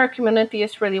most of our community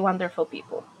is really wonderful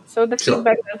people. So the Sure.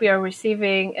 feedback that we are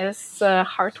receiving is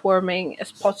heartwarming,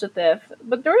 is positive.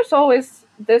 But there is always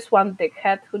this one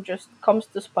dickhead who just comes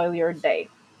to spoil your day.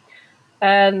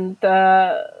 And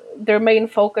their main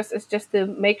focus is just to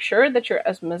make sure that you're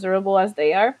as miserable as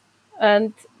they are.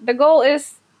 And the goal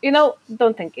is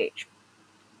don't engage.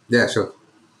 Yeah, sure.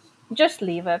 Just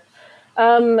leave it.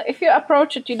 If you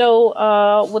approach it,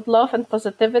 with love and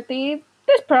positivity,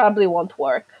 this probably won't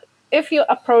work. If you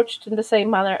approach it in the same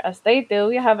manner as they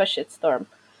do, you have a shitstorm.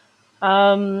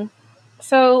 Um,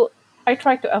 so I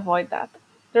try to avoid that.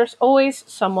 There's always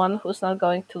someone who's not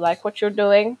going to like what you're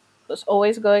doing, who's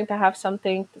always going to have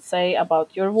something to say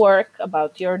about your work,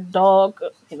 about your dog,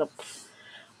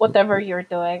 whatever you're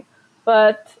doing.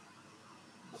 But,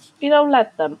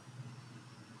 let them.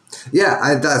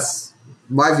 Yeah, that's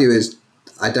my view is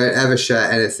I don't ever share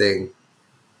anything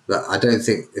that I don't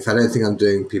think I'm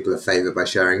doing people a favor by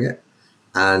sharing it.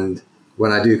 And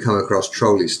when I do come across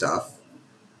trolly stuff,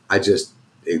 I just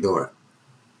ignore it.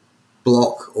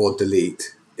 Block or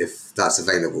delete if that's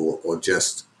available, or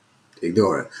just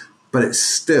ignore it. But it's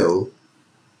still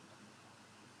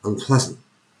unpleasant.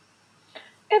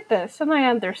 It is, and I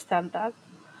understand that.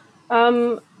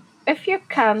 Um, if you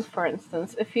can, for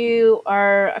instance, if you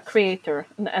are a creator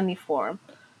in any form,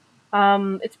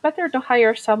 it's better to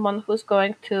hire someone who's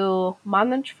going to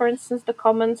manage, for instance, the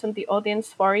comments and the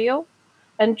audience for you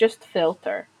and just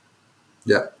filter,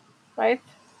 Yeah. right?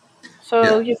 So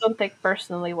Yeah. you don't take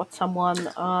personally what someone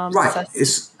Right.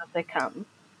 says that they can.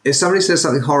 If somebody says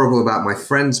something horrible about my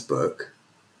friend's book,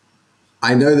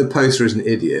 I know the poster is an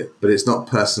idiot, but it's not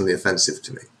personally offensive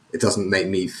to me. It doesn't make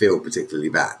me feel particularly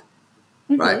bad,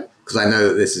 right? Hmm. Because I know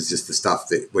that this is just the stuff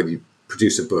that when you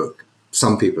produce a book,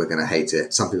 some people are going to hate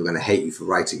it. Some people are going to hate you for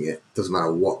writing it. Doesn't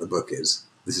matter what the book is.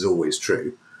 This is always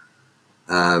true.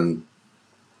 Um,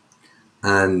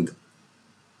 and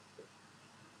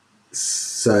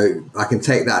so I can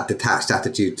take that detached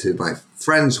attitude to my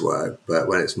friend's work, but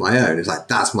when it's my own, it's like,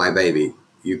 that's my baby.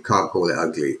 You can't call it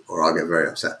ugly, or I'll get very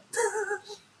upset.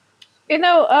 You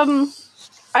know, um,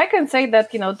 I can say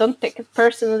that, don't take it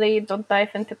personally, don't dive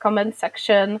into comment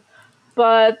section,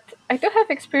 but I do have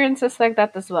experiences like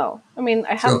that as well. I mean,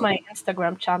 I have Sure. my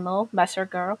Instagram channel, Messer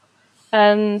Girl,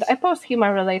 and I post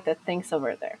human related things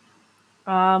over there.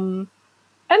 Um,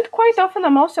 and quite often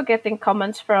I'm also getting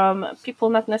comments from people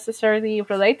not necessarily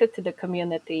related to the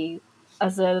community,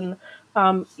 as in,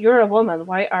 you're a woman,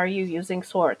 why are you using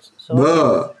swords? So,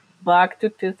 Ugh. back to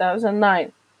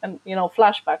 2009 and,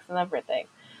 flashbacks and everything.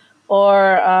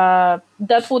 Or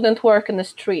that wouldn't work in the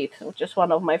street, which is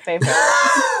one of my favorite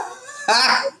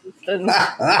instances.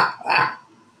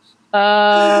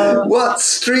 What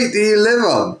street do you live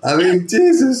on? I mean,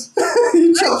 Jesus.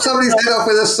 You chop somebody's head off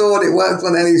with a sword, it works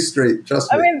on any street,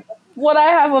 trust I me. mean, what I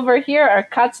have over here are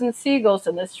cats and seagulls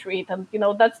in the street, and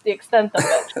that's the extent of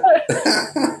it.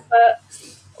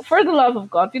 For the love of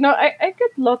God, I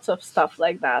get lots of stuff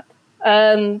like that,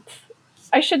 and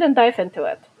I shouldn't dive into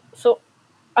it. So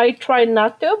I try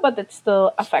not to, but it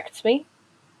still affects me.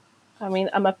 I mean,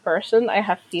 I'm a person, I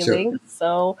have Sure. feelings,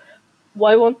 so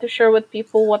why want to share with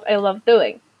people what I love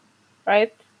doing,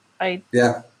 right? I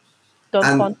Yeah. don't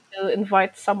And want to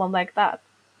invite someone like that.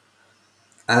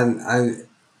 and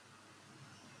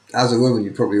as a woman,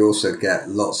 you probably also get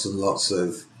lots and lots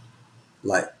of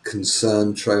like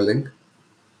concern trolling,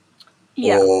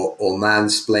 Yeah, or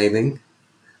mansplaining,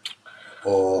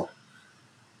 or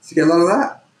do you get a lot of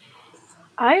that?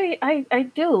 I do. I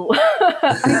do.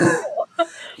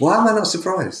 Why am I not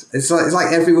surprised? It's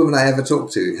like every woman I ever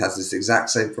talk to has this exact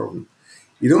same problem.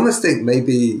 You'd almost think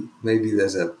maybe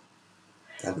there's a,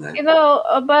 I don't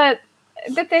know. But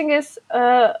the thing is,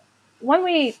 when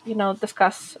we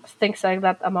discuss things like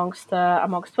that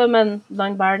amongst women,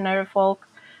 non-binary folk,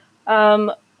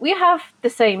 we have the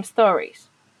same stories.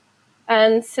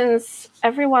 And since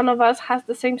every one of us has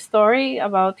the same story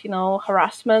about,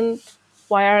 harassment,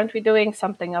 why aren't we doing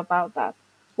something about that?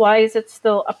 Why is it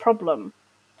still a problem?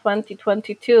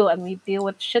 2022, and we deal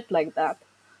with shit like that.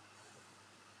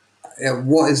 Yeah,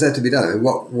 what is there to be done? I mean,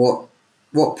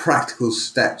 what practical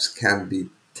steps can be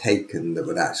taken that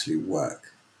would actually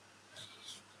work?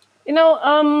 You know,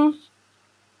 um,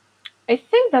 I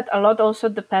think that a lot also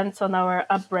depends on our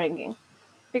upbringing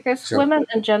because Sure. women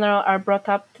in general are brought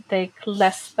up to take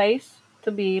less space,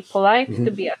 to be polite,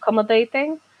 to Hmm. be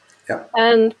accommodating. Yeah.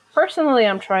 And personally,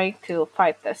 I'm trying to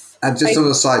fight this. And just on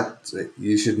the side,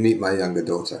 you should meet my younger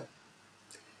daughter.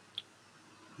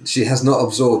 She has not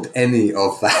absorbed any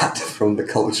of that from the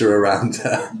culture around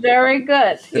her. Very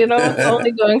good. It's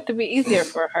only going to be easier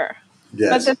for her.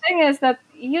 But the Yes. thing is that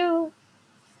you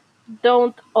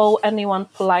don't owe anyone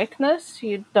politeness,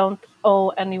 you don't owe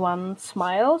anyone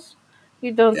smiles,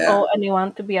 you don't Yeah. owe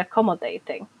anyone to be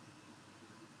accommodating.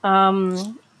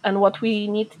 And what we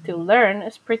need to learn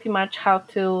is pretty much how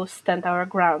to stand our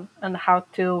ground and how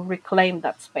to reclaim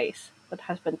that space that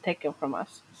has been taken from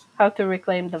us, how to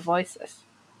reclaim the voices.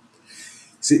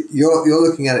 See, you're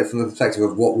looking at it from the perspective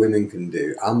of what women can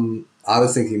do. I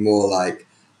was thinking more like,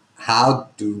 how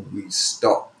do we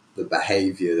stop the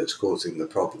behaviour that's causing the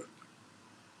problem?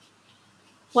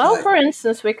 Well, Like, for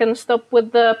instance, we can stop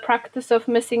with the practice of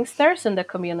missing stairs in the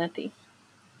community.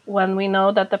 When we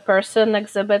know that the person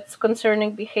exhibits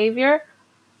concerning behavior,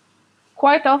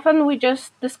 quite often we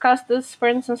just discuss this, for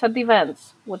instance, at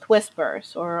events with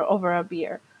whispers or over a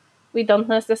beer. We don't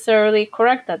necessarily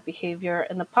correct that behavior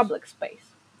in a public space.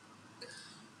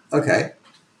 okay,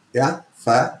 yeah,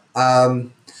 fair.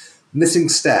 Missing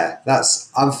stare.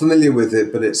 I'm familiar with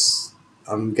it, but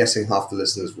I'm guessing half the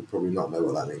listeners will probably not know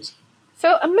what that means.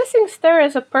 So, a missing stare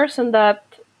is a person that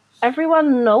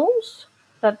everyone knows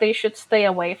that they should stay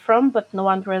away from, but no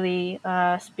one really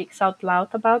speaks out loud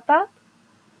about that. Okay,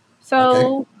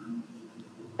 So,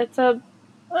 it's well,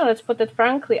 let's put it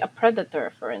frankly, a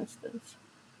predator, for instance.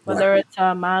 right. Whether it's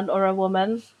a man or a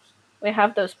woman, we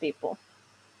have those people.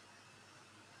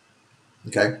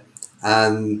 Okay,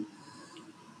 and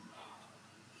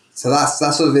so that's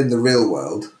sort of in the real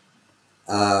world,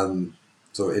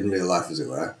 sort of in real life, as it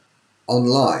were.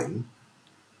 Online,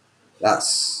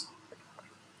 that's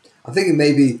I'm thinking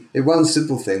maybe one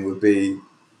simple thing would be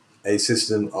a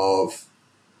system of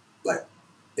like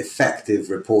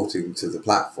effective reporting to the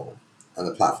platform, and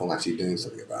the platform actually doing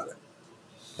something about it.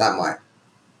 That might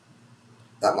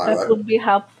That work. would be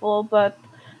helpful, but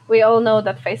we all know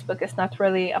that Facebook is not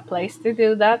really a place to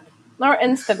do that, nor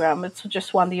Instagram. It's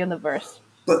just one universe.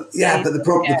 But yeah, They, but the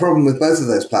problem with both of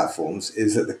those platforms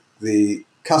is that the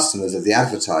customers are the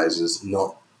advertisers,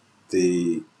 not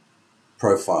the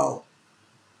profile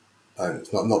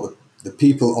owners. Not the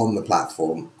people on the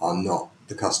platform are not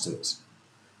the customers.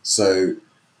 So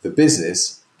the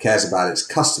business cares about its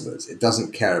customers. It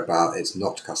doesn't care about its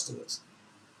not customers.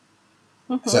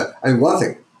 Mhm. So, I mean, one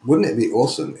thing, wouldn't it be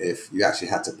awesome if you actually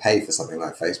had to pay for something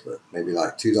like Facebook, maybe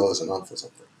like $2 a month or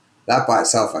something? That by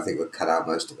itself, I think, would cut out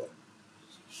most of it.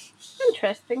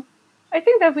 Interesting. I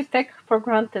think that we take for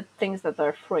granted things that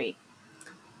are free,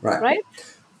 Right. right?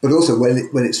 But also,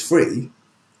 when it's free,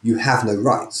 you have no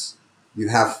rights. You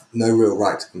have no real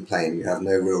right to complain. You have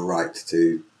no real right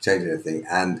to change anything.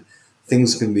 And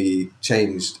things can be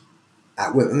changed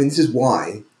at will. I mean, this is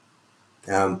why,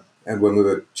 and when we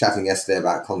were chatting yesterday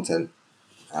about content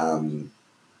Hmm.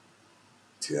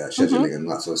 scheduling and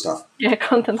that sort of stuff, Yeah,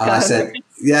 content and I calendar. said,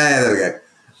 yeah, there we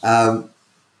go.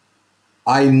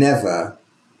 I never,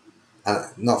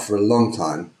 not for a long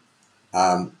time,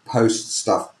 post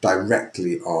stuff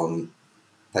directly on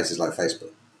places like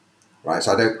Facebook, right?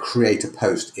 So I don't create a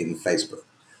post in Facebook.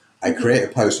 I Hmm. create a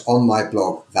post on my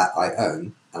blog that I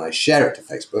own and I share it to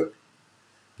Facebook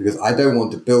because I don't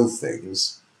want to build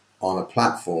things on a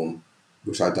platform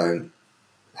which I don't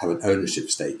have an ownership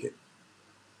stake in,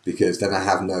 because then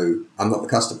I'm not the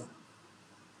customer.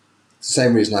 It's the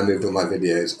same reason I moved all my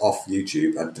videos off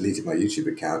YouTube and deleted my YouTube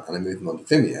account and I moved them onto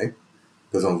Vimeo,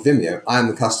 because on Vimeo, I'm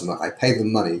the customer. I pay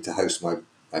them money to host my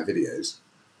videos.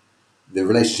 The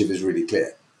relationship is really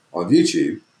clear. On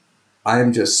YouTube, I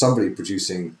am just somebody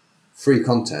producing free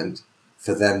content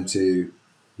for them to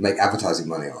make advertising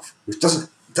money off, which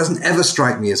doesn't ever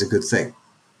strike me as a good thing.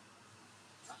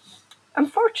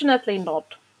 Unfortunately,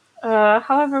 not.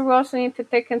 However, we also need to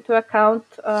take into account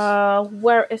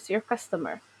where is your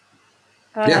customer.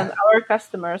 And Yeah, our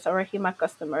customers, our HEMA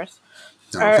customers,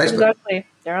 they're on are Facebook, exactly,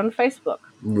 they're on Facebook.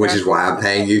 which They're is why I'm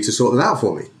paying you to sort them out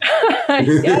for me.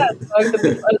 yeah, it's going to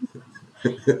be fun.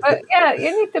 But yeah, you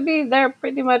need to be there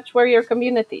pretty much where your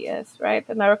community is, right?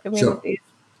 And our Sure, community is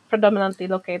predominantly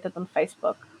located on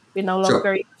Facebook. We no sure.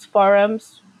 longer use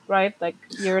forums, right? Like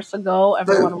years ago,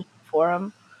 everyone So, was on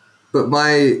forum. but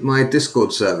my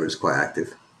Discord server is quite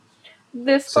active.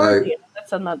 Discord, So yeah,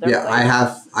 that's another yeah,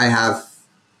 place. I have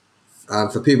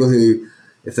for people who,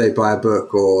 if they buy a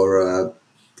book or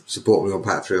support me on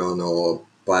Patreon or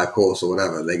buy a course or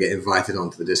whatever, they get invited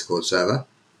onto the Discord server,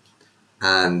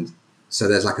 and so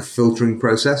there's like a filtering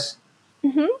process.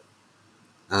 Hmm.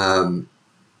 Um,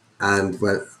 and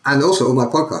also all my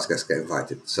podcast guests get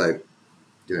invited. So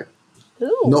you know,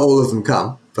 Ooh. not all of them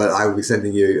come, but I will be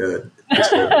sending you a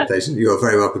Discord invitation. You are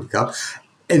very welcome to come.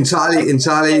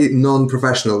 Entirely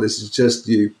non-professional. This is just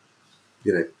you.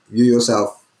 You know, you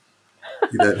yourself.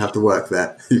 You don't have to work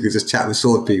there. You can just chat with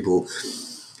sword people.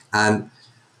 And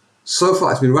so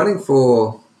far, it's been running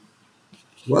for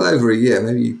well over a year,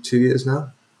 maybe 2 years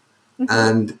now, Hmm.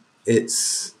 and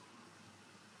it's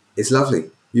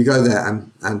lovely. You go there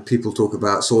and people talk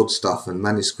about sword stuff and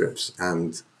manuscripts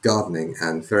and gardening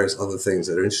and various other things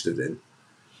that they're interested in,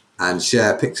 and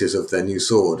share pictures of their new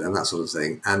sword and that sort of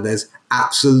thing. And there's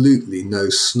absolutely no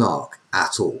snark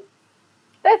at all.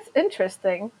 That's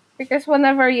interesting because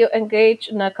whenever you engage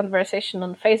in a conversation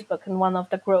on Facebook in one of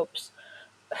the groups,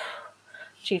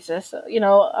 Jesus,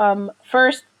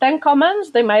 first 10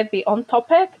 comments, they might be on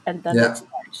topic, and then it Yeah.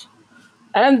 starts.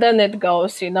 And then it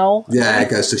goes, and then Yeah, it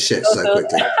goes to shit go so to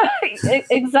quickly.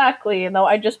 exactly,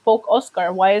 I just spoke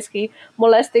Oscar. Why is he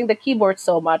molesting the keyboard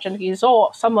so much? And he's,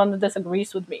 someone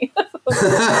disagrees with me.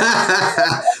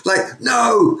 Like,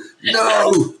 no,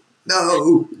 no, no.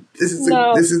 No, This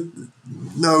is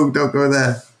no. Don't go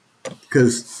there,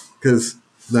 because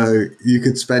no, you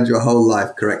could spend your whole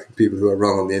life correcting people who are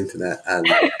wrong on the internet, and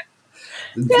yeah,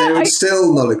 they would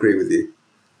still not agree with you.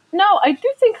 no, I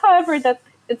do think, however, that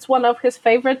it's one of his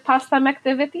favorite pastime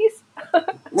activities.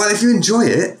 Well, if you enjoy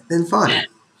it, then fine.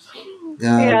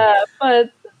 Yeah,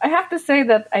 but I have to say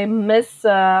that I miss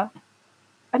the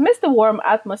warm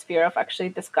atmosphere of actually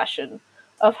discussion,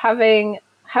 of having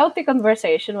healthy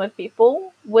conversation with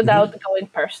people without going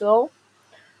personal.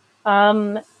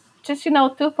 Um, just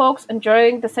two folks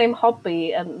enjoying the same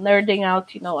hobby and nerding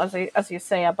out, as you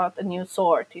say about a new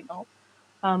sword.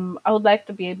 I would like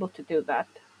to be able to do that.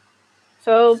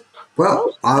 So,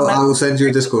 Well, well, Simon, I will send you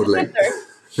a Discord link.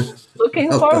 looking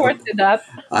Well forward done. to that.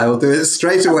 I will do it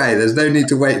straight away. There's no need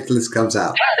to wait till this comes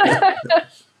out.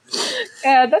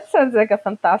 Yeah, that sounds like a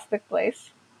fantastic place.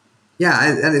 Yeah,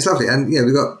 and it's lovely. And yeah,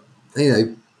 we've got,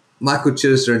 Michael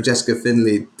Chittister and Jessica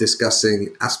Finley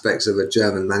discussing aspects of a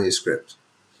German manuscript.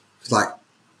 It's like,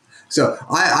 so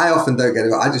I often don't get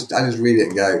it. I just read it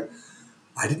and go,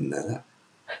 I didn't know that.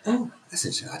 Oh, that's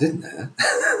interesting. I didn't know that.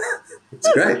 It's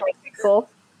That's great. pretty cool.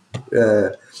 Yeah.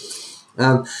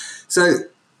 Um, so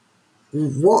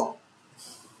what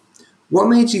what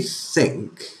made you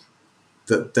think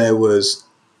that there was,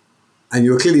 and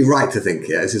you were clearly right to think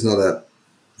here, this is not a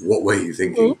what were you Mm.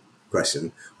 thinking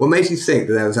question. What made you think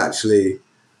that there was actually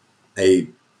a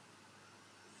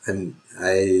an,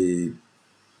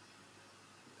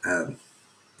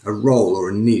 a role or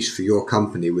a niche for your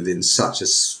company within such a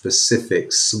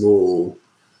specific small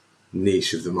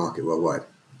niche of the market worldwide?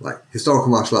 Like, historical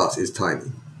martial arts is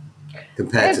tiny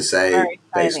compared to, It's say, very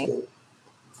tiny. baseball.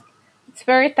 It's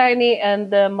very tiny,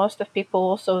 and most of people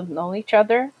also know each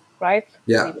other, right?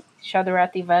 We Yeah. meet each other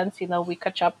at events. We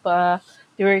catch up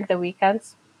during the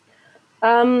weekends.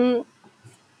 Um,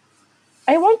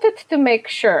 I wanted to make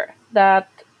sure that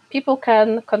people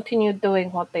can continue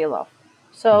doing what they love.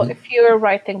 So Mm-hmm. if you're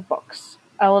writing books,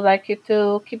 I would like you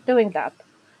to keep doing that.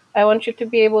 I want you to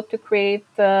be able to create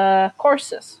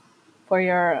courses for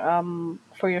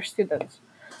your students.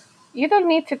 You don't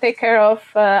need to take care of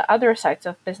other sides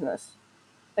of business.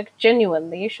 Like,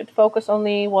 genuinely, you should focus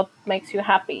only what makes you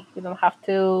happy. You don't have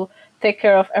to take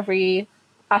care of every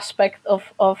aspect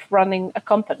of running a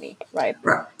company, right?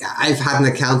 Right. I've had an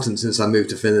accountant since I moved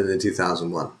to Finland in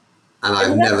 2001, and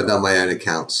I've never Exactly. done my own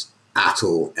accounts at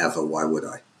all, ever. Why would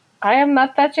I? I am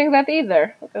not touching that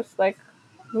either because, like,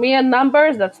 me and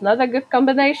numbers, that's not a good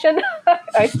combination.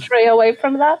 I stray away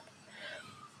from that.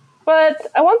 But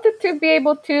I wanted to be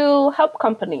able to help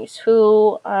companies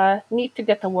who need to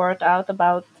get the word out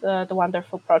about the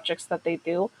wonderful projects that they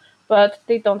do, but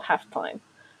they don't have time.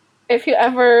 If you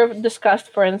ever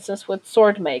discussed, for instance, with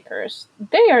sword makers,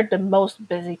 they are the most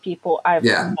busy people I've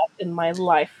Yeah. met in my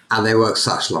life. And they work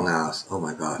such long hours. Oh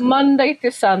my God. Monday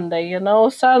to Sunday,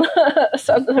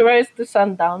 sunrise to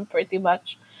sundown, pretty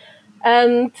much.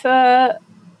 And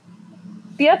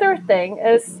the other thing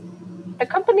is, the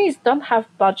companies don't have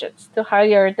budgets to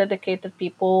hire dedicated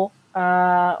people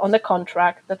on a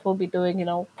contract that will be doing,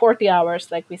 40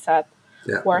 hours, like we said,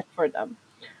 Yeah. work for them.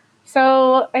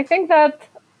 So I think that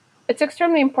it's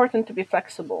extremely important to be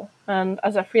flexible. And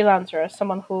as a freelancer, as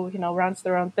someone who, runs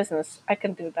their own business, I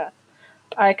can do that.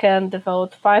 I can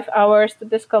devote 5 hours to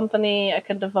this company. I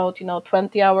can devote,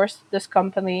 20 hours to this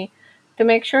company to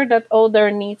make sure that all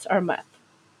their needs are met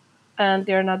and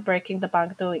they're not breaking the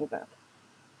bank doing that.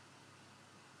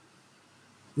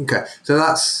 Okay. So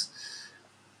that's.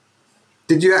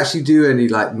 Did you actually do any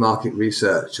like market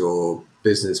research or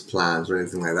business plans or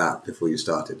anything like that before you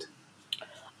started?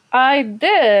 I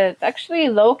did. Actually,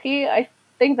 Loki, I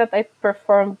think that I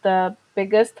performed the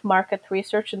biggest market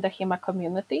research in the HEMA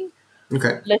community,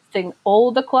 Okay. listing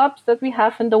all the clubs that we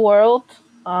have in the world.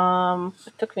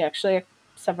 It took me actually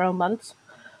several months.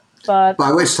 But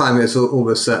By which time it's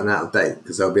almost certain out of date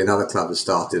because there'll be another club has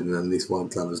started and at least one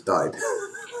club has died.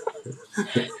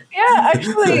 yeah,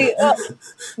 actually,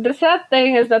 the sad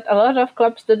thing is that a lot of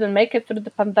clubs didn't make it through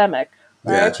the pandemic,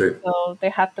 Yeah, right? true. So they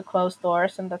had to close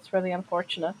doors, and that's really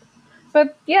unfortunate.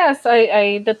 But yes,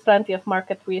 I did plenty of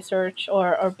market research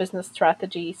or business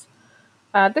strategies.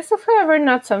 This is, however,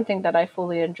 not something that I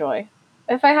fully enjoy.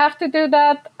 If I have to do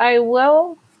that, I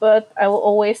will, but I will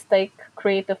always take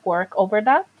creative work over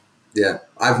that. Yeah,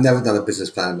 I've never done a business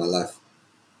plan in my life.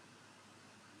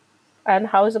 And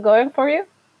how is it going for you?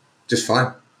 Just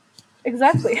fine.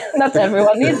 Exactly. Not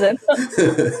everyone needs it.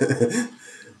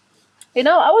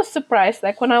 I was surprised,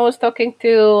 like when I was talking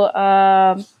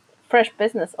to fresh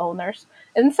business owners.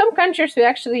 In some countries, we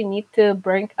actually need to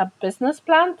bring a business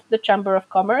plan to the Chamber of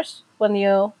Commerce when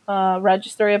you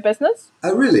register your business.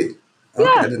 Oh, really? Okay,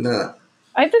 I Yeah, didn't know that.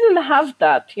 I didn't have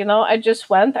that. I just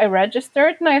went, I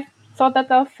registered, and I thought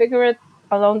that I'll figure it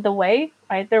along the way.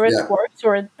 Either it Yeah. works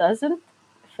or it doesn't.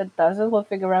 If it doesn't, we'll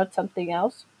figure out something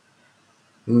else.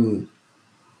 Mm.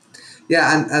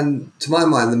 Yeah, and to my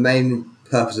mind, the main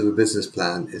purpose of a business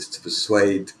plan is to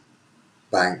persuade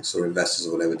banks or investors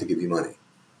or whatever to give you money.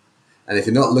 And if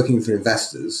you're not looking for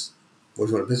investors, what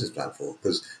do you want a business plan for?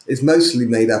 Because it's mostly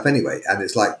made up anyway, and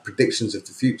it's like predictions of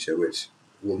the future, which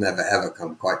will never ever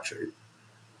come quite true.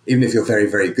 Even if you're very,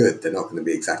 very good, they're not going to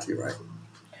be exactly right. So,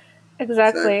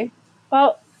 Exactly.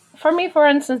 Well, for me, for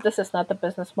instance, this is not the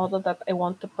business model that I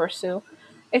want to pursue.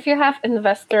 If you have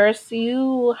investors,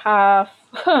 you have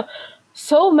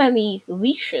so many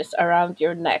leashes around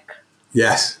your neck,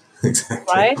 yes,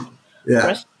 exactly. right? Yeah,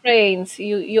 Restraints.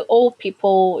 You owe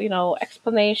people,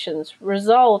 explanations,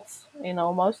 results.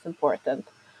 Most important.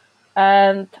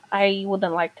 And I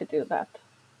wouldn't like to do that.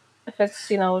 If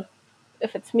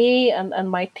it's me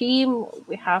and my team,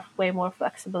 we have way more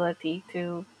flexibility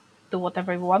to do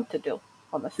whatever we want to do.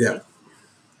 yeah, Honestly.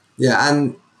 yeah.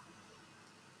 And,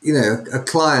 a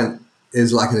client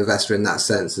is like an investor in that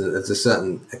sense. There's a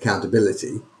certain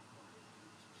accountability.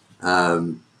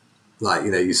 Like,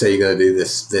 you say you're going to do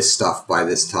this stuff by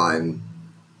this time.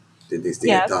 It needs to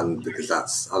get Yes. done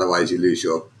because otherwise you lose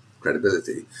your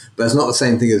credibility. But it's not the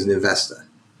same thing as an investor.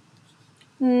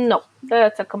 No,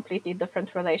 that's a completely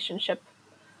different relationship.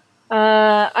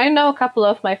 I know a couple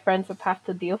of my friends that have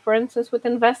to deal, for instance, with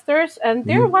investors, and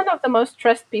they're Mm-hmm. one of the most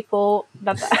trust people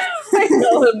that I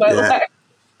know in my Yeah, life.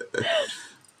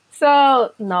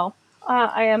 So no,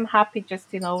 I am happy just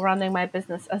running my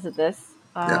business as it is.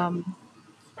 yeah.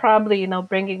 Probably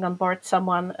bringing on board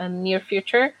someone in near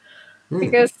future Mm.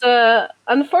 because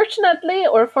unfortunately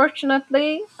or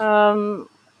fortunately,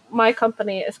 my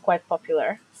company is quite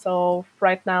popular. So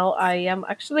right now I am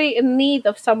actually in need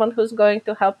of someone who's going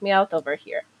to help me out over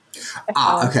here. If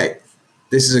I want. Okay.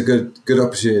 This is a good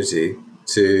opportunity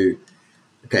to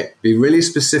be really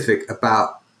specific about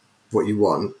what you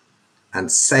want and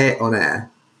say it on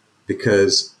air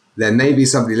because there may be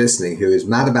somebody listening who is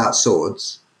mad about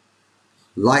swords,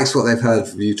 likes what they've heard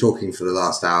from you talking for the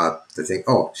last hour. They think,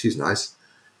 oh, she's nice,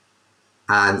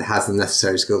 and has the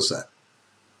necessary skill set.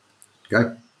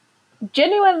 Go.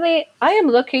 Genuinely, I am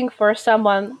looking for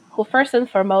someone who first and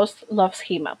foremost loves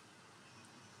HEMA.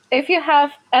 If you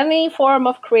have any form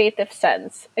of creative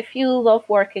sense, if you love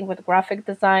working with graphic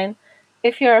design,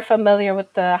 if you're familiar with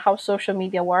how social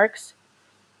media works,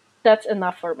 that's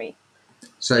enough for me.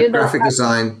 So You don't graphic have.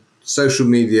 design, social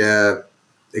media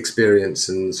experience,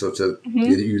 and sort of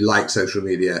Mhm. you like social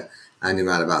media and you're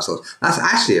mad about swords. That's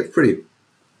actually a pretty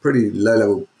low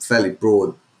level, fairly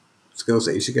broad skill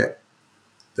set. You should get.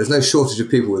 There's no shortage of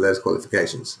people with those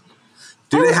qualifications.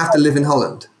 Do I they would have to say live in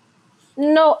Holland?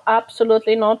 no,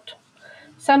 absolutely not.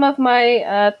 Some of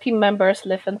my team members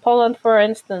live in Poland, for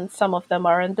instance. Some of them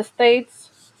are in the States.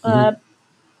 Uh, Mm-hmm.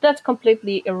 that's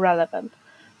completely irrelevant.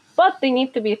 But they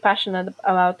need to be passionate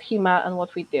about HEMA and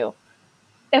what we do.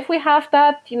 If we have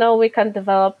that, we can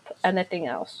develop anything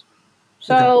else. Okay.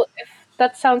 So if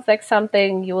that sounds like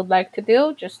something you would like to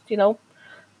do, just,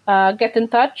 get in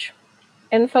touch.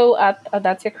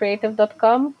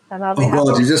 info@audaciacreative.com and I'll be Oh happy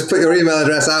God, to. you just put your email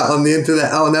address out on the internet.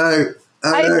 Oh no.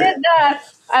 Oh I no. did that.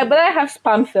 But I have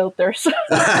spam filters.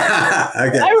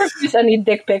 Okay. I refuse any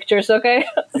dick pictures, okay?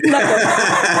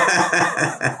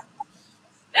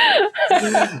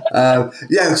 Never.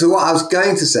 Yeah. So what I was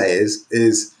going to say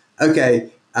is okay.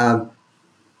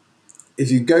 If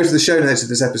you go to the show notes of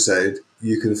this episode,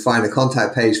 you can find a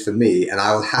contact page for me, and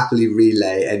I will happily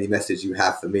relay any message you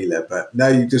have for Mila. But no,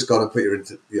 you just got to put your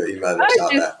email address I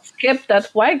out just there. skip that.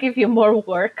 Why give you more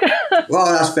work? Well,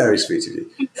 that's very sweet of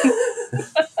you.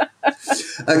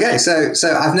 Okay, so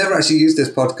I've never actually used this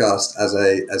podcast as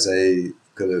a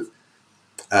kind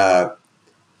of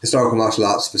historical martial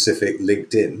arts specific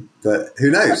LinkedIn, but who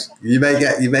knows? You may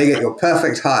get your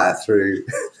perfect hire through.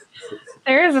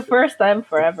 There is a first time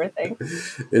for everything.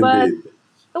 But Indeed.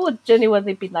 it would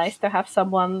genuinely be nice to have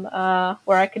someone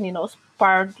where I can,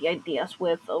 spark the ideas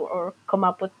with or come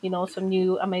up with, some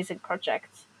new amazing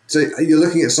projects. So you're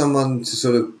looking at someone to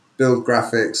sort of build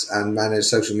graphics and manage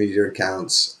social media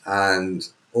accounts and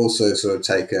also sort of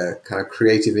take a kind of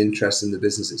creative interest in the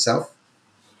business itself?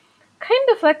 Kind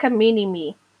of like a mini me.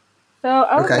 So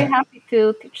I would be Okay. happy to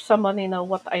teach someone,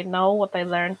 what I know, what I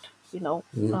learned, you know,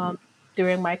 Mhm.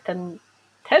 during my 10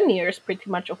 years pretty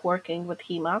much of working with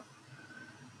HEMA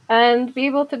and be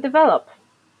able to develop.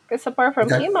 Because apart from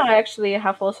Okay. HEMA, I actually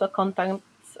have also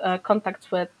contacts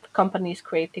with companies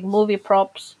creating movie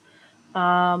props,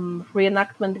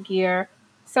 reenactment gear.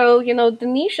 So, the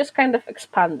niche is kind of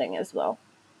expanding as well.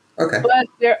 Okay. But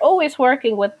we're always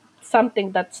working with something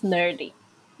that's nerdy.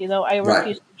 I Right.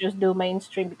 refuse to just do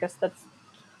mainstream because that's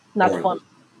not Boring. fun.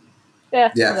 Yeah,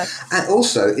 Yeah. exactly. And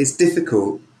also, it's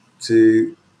difficult to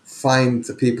find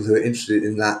the people who are interested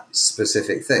in that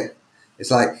specific thing.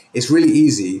 It's like, it's really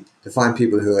easy to find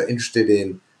people who are interested in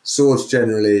swords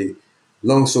generally,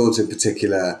 long swords in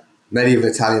particular, medieval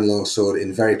Italian longsword in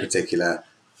very particular.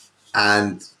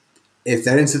 And if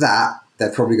they're into that,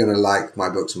 they're probably going to like my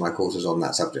books and my courses on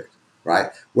that subject, right?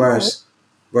 Mhm.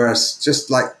 Whereas just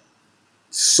like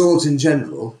swords in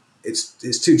general,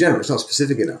 it's too general. It's not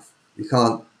specific enough. You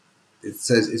can't. It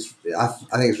says it's.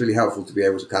 I think it's really helpful to be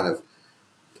able to kind of,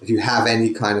 if you have any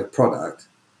kind of product,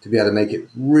 to be able to make it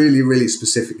really, really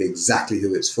specific, exactly who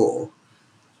it's for,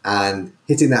 and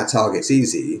hitting that target's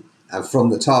easy. And from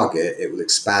the target, it will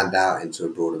expand out into a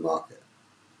broader market.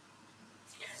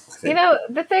 I think.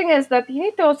 The thing is that you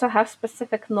need to also have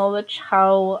specific knowledge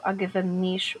how a given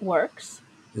niche works,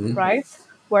 Mm-hmm. right?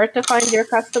 Where to find your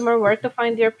customer, where to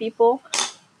find your people.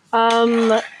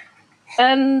 Um,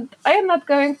 and I am not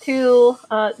going to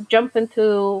jump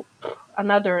into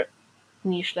another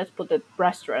niche, let's put it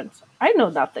restaurants. I know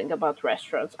nothing about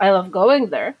restaurants. I love going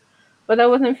there, but I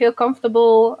wouldn't feel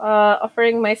comfortable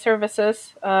offering my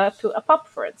services to a pub,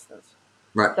 for instance.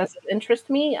 Right. Does it interest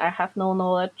me? I have no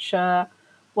knowledge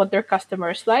what their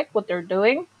customers like, what they're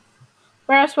doing.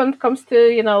 Whereas when it comes to,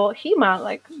 HEMA,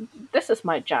 like, this is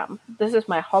my jam. This is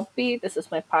my hobby. This is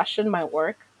my passion, my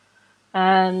work.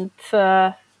 And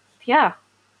yeah,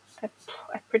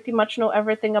 I pretty much know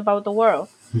everything about the world.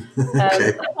 And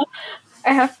Okay.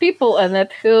 I have people in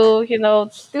it who,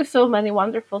 do so many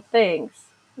wonderful things.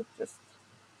 It's just,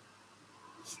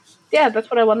 yeah, that's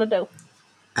what I want to do.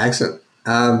 Excellent.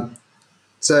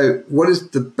 So, what is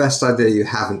the best idea you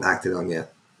haven't acted on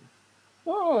yet?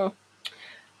 Hmm.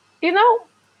 You know,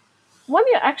 when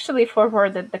you actually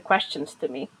forwarded the questions to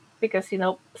me, because,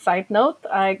 side note,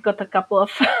 I got a couple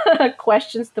of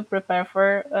questions to prepare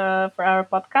for our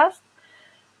podcast.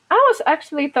 I was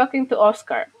actually talking to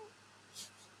Oscar,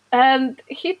 and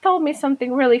he told me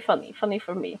something really funny. Funny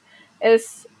for me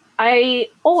is I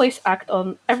always act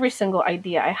on every single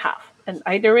idea I have, and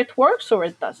either it works or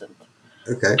it doesn't.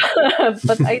 Okay.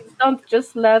 But I don't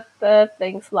just let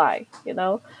things lie.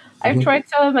 I've Mm-hmm. tried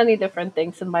so many different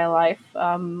things in my life.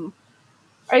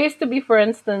 I used to be, for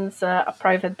instance, a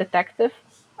private detective.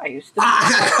 I used to be.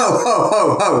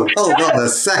 Hold on a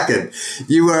second.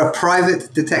 You were a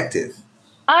private detective.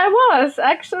 I was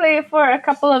actually for a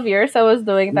couple of years. I was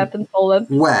doing that in Poland,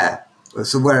 Where?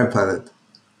 So, where in Poland?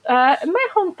 in my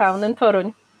hometown in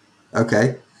Toruń.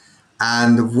 Okay.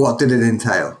 And what did it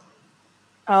entail?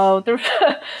 Oh, there,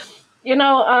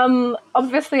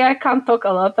 obviously I can't talk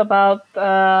a lot about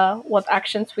what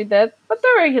actions we did, but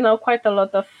there were, quite a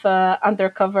lot of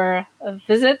undercover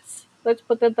visits. Let's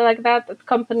put it like that, at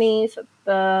companies,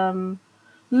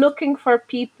 looking for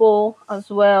people as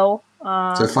well.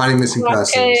 So, finding missing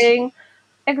persons. Tracking,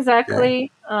 Okay.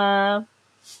 exactly. There were,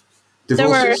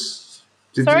 Divorces?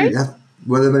 Did sorry, you have?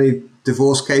 Were there many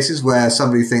divorce cases where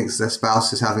somebody thinks their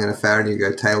spouse is having an affair and you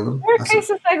go tail them? there were That's a,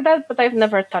 cases like that, but I've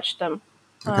never touched them.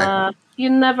 okay. You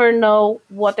never know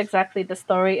what exactly the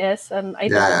story is, and I Yeah.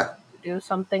 didn't Yeah. want to do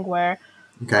something where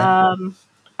Okay. um,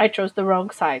 I chose the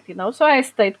wrong side, so I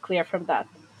stayed clear from that.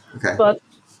 Okay. But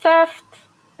theft,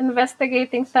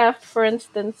 investigating theft, for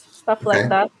instance, stuff like Okay.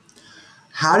 that.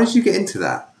 How did you get into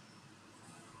that?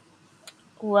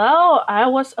 Well, I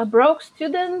was a broke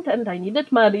student and I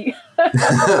needed money.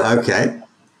 Okay.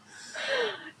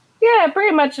 Yeah,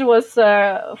 pretty much it was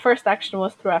first action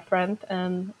was through a friend,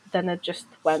 and then it just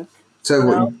went, So, you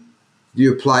what, know.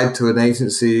 you applied to an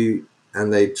agency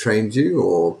and they trained you,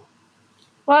 or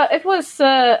Well, it was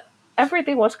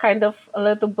everything was kind of a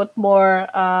little bit more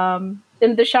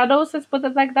in the shadows. Let's put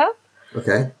it like that.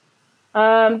 okay,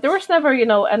 There was never,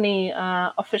 any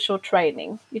official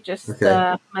training. You just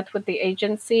okay, met with the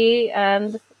agency,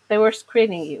 and they were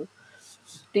screening you.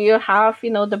 Do you have,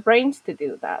 the brains to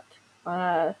do that?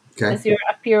 okay, Is your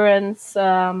appearance,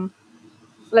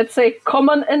 let's say,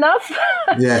 common enough?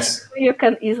 yes, You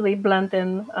can easily blend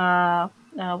in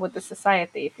with the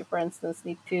society if you, for instance,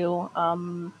 need to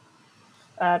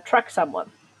track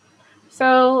someone.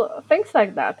 So things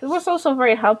like that. It was also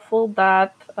very helpful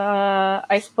that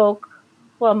I spoke,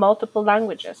 well, multiple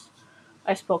languages.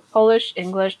 I spoke Polish,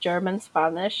 English, German,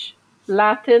 Spanish,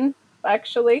 Latin,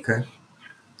 actually. Okay.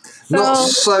 Not So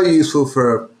so useful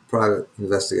for a private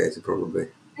investigator, probably.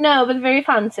 no, but very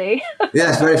fancy.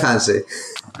 Yes, very fancy.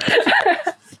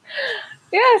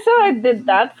 Yeah, so I did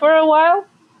that for a while,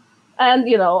 and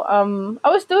I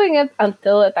was doing it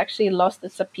until it actually lost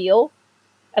its appeal,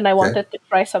 and I Okay. wanted to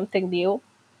try something new.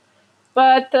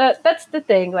 But that's the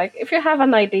thing. Like, if you have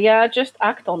an idea, just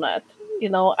act on it.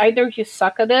 Either you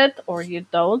suck at it or you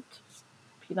don't.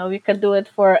 You can do it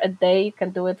for a day. You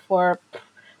can do it for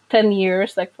 10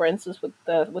 years. Like, for instance,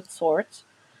 with swords.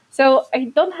 So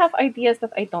I don't have ideas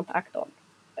that I don't act on.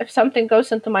 If something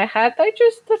goes into my head, I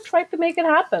just try to make it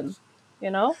happen. You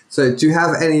know. So, do you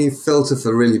have any filter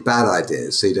for really bad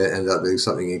ideas so you don't end up doing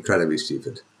something incredibly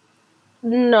stupid?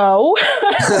 No.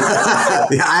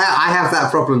 Yeah, I have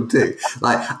that problem too.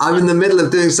 Like, I'm in the middle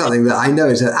of doing something that I know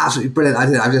is an absolutely brilliant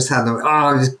idea. I've just had them,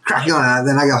 I'm just cracking on, and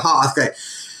then I go,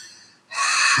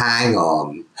 hang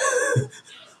on,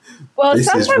 Well, this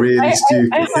is sometimes really I have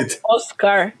stupid.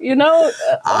 Oscar.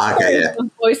 Oscar Okay, is yeah. the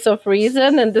voice of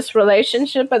reason in this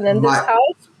relationship and in this My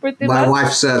house, pretty my much.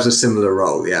 wife serves a similar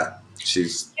role. Yeah,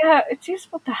 she's. Yeah, it's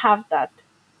useful to have that.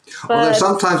 Although But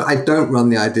sometimes I don't run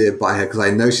the idea by her because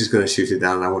I know she's going to shoot it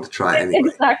down, and I want to try it anyway.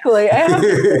 exactly, I have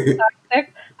the same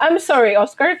tactic. I'm sorry,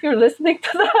 Oscar, if you're listening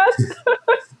to that.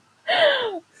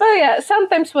 But yeah,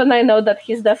 sometimes when I know that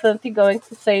he's definitely going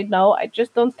to say no, I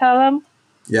just don't tell him.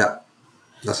 Yeah,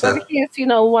 that's But fair. he is,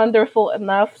 wonderful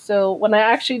enough. So when I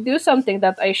actually do something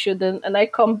that I shouldn't and I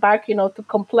come back, to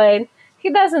complain, he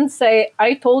doesn't say,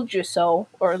 I told you so,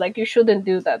 or like, you shouldn't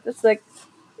do that. It's like,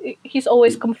 he's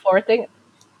always comforting. He's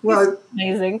Well,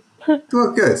 amazing.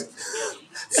 well, good.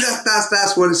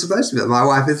 That's what it's supposed to be. My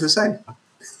wife is the same.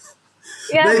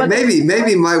 Yeah, but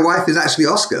Maybe my wife is actually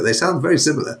Oscar. They sound very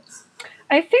similar.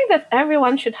 I think that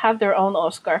everyone should have their own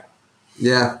Oscar.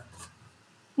 Yeah.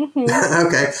 Hmm.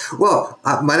 Okay. Well,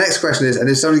 my next question is, and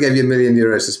if somebody gave you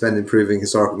 €1,000,000 to spend improving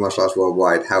historical martial arts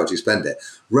worldwide, how would you spend it?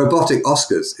 Robotic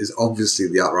Oscars is obviously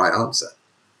the right answer.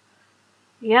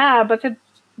 Yeah, but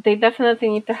they definitely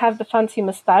need to have the fancy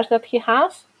mustache that he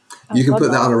has. You And can what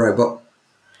put that on else? a robot.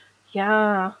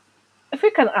 Yeah. If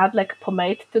we can add like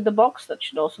pomade to the box, that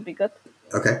should also be good.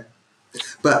 Okay.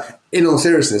 But in all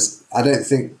seriousness, I don't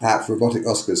think perhaps robotic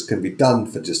Oscars can be done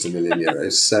for just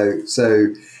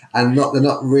 €1,000,000. And they're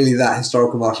not really that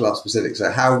historical martial arts specific. So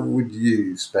how would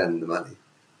you spend the money?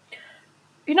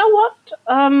 You know what?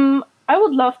 I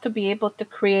would love to be able to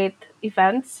create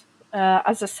events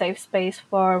as a safe space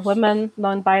for women,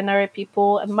 non-binary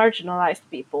people, and marginalized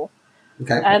people,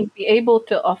 Okay. and be able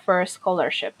to offer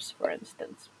scholarships, for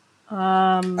instance.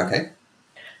 Um, Okay.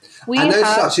 I we know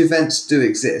have, such events do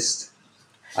exist.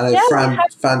 I know yeah, we Fran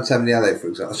have Temniele, for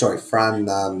example. Sorry, Fran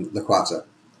Laquata.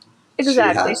 She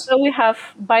exactly. has. So we have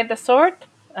By the Sword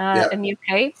in Yep.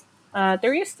 UK.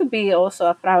 There used to be also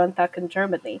a Frauentag in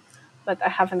Germany, but I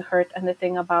haven't heard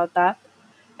anything about that.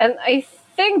 And I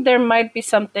think there might be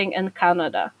something in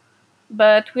Canada.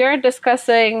 But we are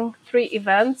discussing three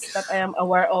events that I am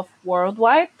aware of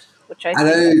worldwide, which I I think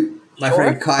are know my short.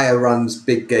 friend Kaya runs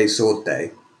Big Gay Sword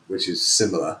Day, which is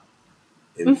similar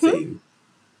in Hmm. theme.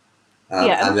 Yeah,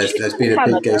 And and she's there's in been a Big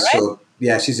Canada, Gay right? Sword.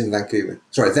 Yeah, she's in Vancouver.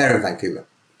 Sorry, they're in Vancouver.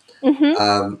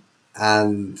 Hmm.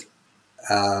 And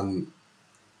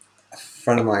a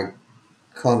friend of mine,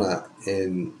 Connor,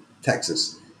 in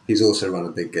Texas, he's also run a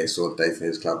Big Gay Sword Day for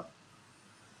his club,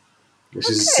 which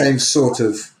is the Okay. same sort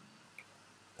of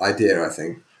idea, I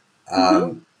think.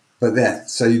 Hmm. But yeah,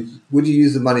 so would you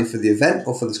use the money for the event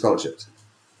or for the scholarships?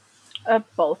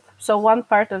 Both. So one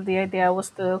part of the idea was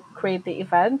to create the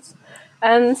events,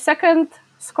 and second,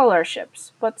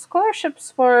 scholarships. But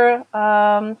scholarships for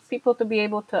people to be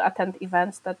able to attend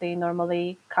events that they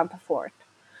normally can't afford.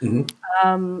 Hmm.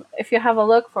 If you have a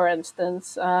look, for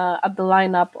instance, at the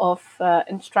lineup of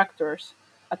instructors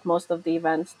at most of the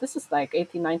events, this is like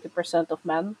 80-90% of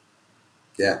men,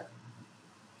 Yeah,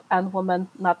 and women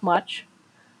not much.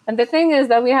 And the thing is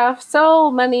that we have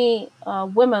so many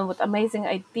women with amazing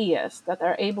ideas that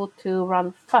are able to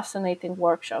run fascinating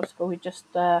workshops, but we just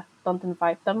don't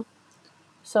invite them.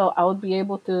 So I would be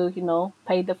able to,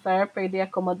 pay the fare, pay the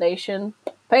accommodation,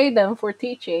 pay them for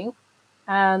teaching,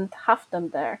 and have them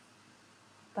there.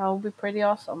 That would be pretty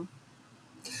awesome.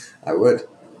 I would.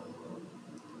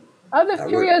 Out of I would.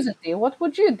 curiosity, what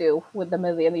would you do with the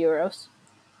 €1,000,000?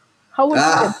 How would you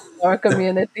Ah, improve our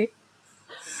community?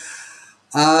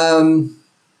 um,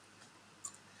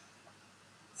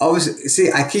 obviously,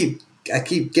 see, I keep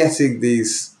getting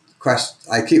these questions.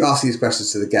 I keep asking these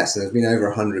questions to the guests, and there's been over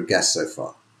 100 guests so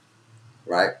far,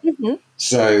 right? Hmm.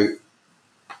 So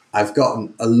I've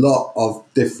gotten a lot of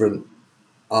different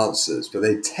answers, but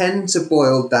they tend to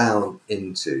boil down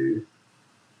into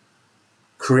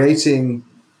creating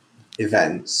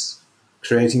events,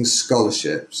 creating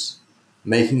scholarships,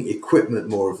 making equipment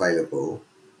more available,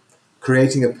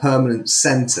 creating a permanent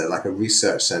center, like a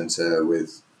research center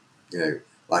with,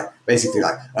 like basically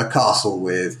like a castle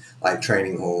with like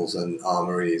training halls and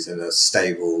armories and a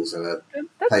stables and a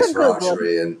That's place a for good one.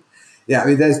 archery. And yeah, I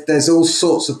mean, there's all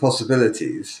sorts of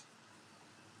possibilities.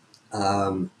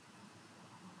 Um,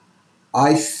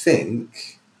 I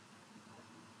think,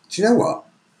 do you know what?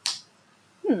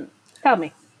 Tell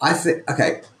me. I think,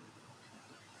 okay,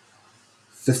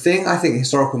 the thing I think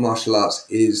historical martial arts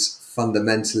is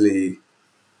fundamentally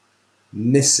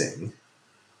missing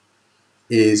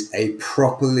is a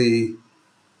properly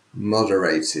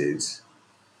moderated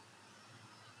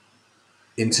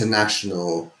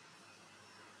international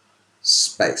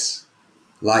space.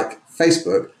 Like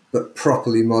Facebook, but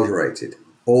properly moderated.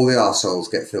 All the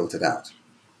arseholes get filtered out,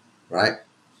 right?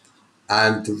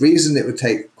 And the reason it would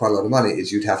take quite a lot of money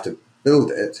is you'd have to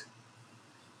build it,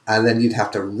 and then you'd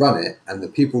have to run it, and the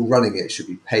people running it should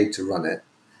be paid to run it,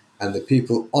 and the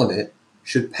people on it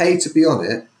should pay to be on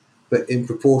it, but in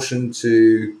proportion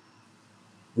to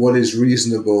what is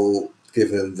reasonable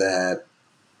given their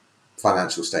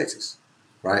financial status,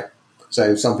 right?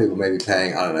 So some people may be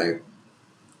paying, I don't know,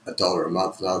 $1 a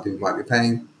month, and other people might be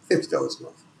paying $50 a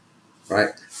month, right?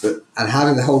 And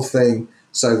having the whole thing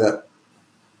so that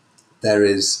there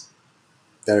is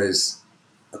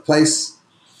a place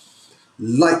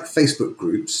like Facebook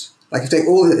groups, like if you take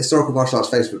all the historical martial arts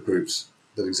Facebook groups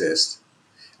that exist,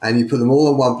 and you put them all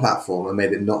on one platform and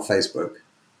made it not Facebook,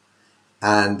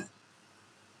 and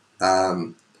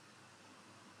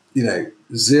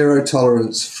zero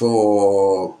tolerance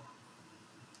for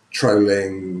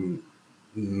trolling,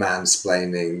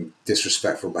 mansplaining,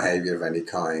 disrespectful behavior of any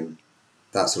kind,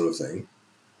 that sort of thing,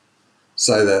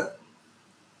 so that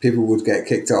people would get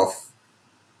kicked off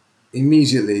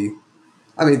immediately.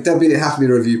 I mean, it'd have to be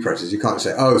a review process. You can't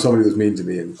say, "Oh, somebody was mean to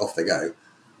me," and off they go.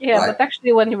 Yeah, Right? but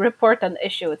actually, when you report an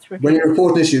issue, it's When you reviewed.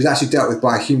 report an issue, it's actually dealt with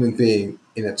by a human being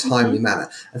in a timely Hmm. manner.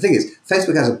 The thing is,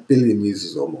 Facebook has 1 billion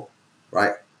users or more,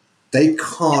 right? They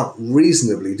can't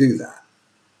reasonably do that.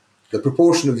 The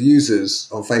proportion of users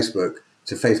on Facebook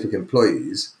to Facebook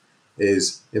employees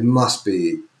it must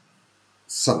be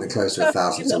something close to Uh, you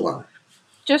 1,000 to know, 1,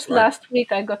 just right? last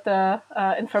week, I got the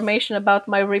information about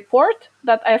my report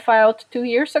that I filed 2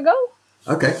 years ago.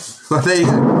 Okay, well there you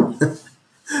go.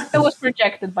 It was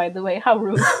rejected, by the way. How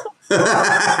rude.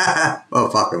 Well,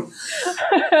 fuck them.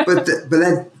 But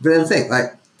then think,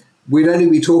 like, we'd only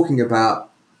be talking about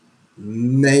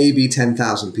maybe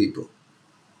 10,000 people,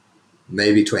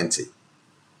 maybe 20.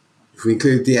 If we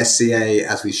include the SCA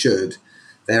as we should,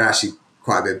 they're actually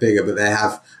quite a bit bigger, but they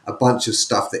have a bunch of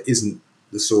stuff that isn't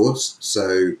the swords.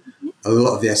 So a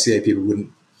lot of the SCA people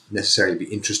wouldn't necessarily be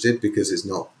interested because it's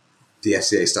not the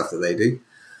SCA stuff that they do.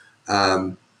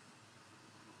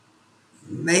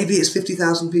 Maybe it's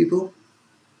 50,000 people,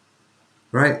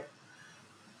 right?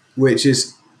 Which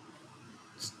is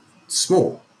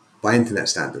small by internet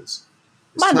standards.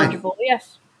 It's tiny. Manageable,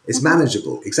 yes. It's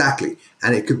manageable, exactly.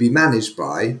 And it could be managed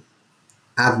by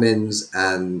admins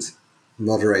and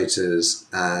moderators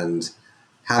and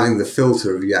having the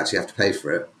filter of you actually have to pay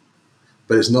for it.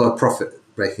 But it's not a profit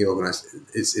breaking organization.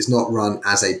 It's not run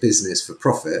as a business for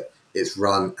profit. It's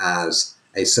run as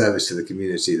a service to the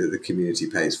community that the community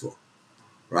pays for,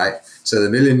 right? So the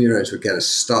 €1 million would get us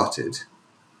started.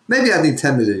 Maybe I need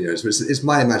 10 million euros, but it's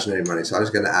my imaginary money, so I'm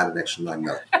just going to add an extra 9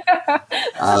 mil.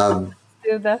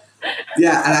 Do that.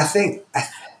 Yeah, and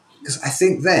I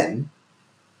think then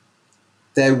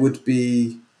there would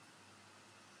be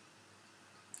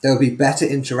better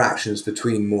interactions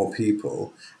between more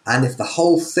people, and if the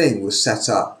whole thing was set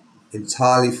up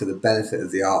entirely for the benefit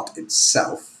of the art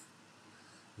itself,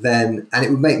 then and it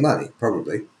would make money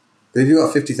probably. But if you've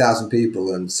got 50,000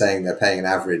 people and saying they're paying an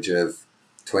average of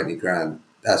 $20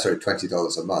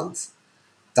 a month,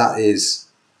 that's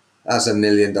 $1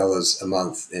 million a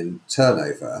month in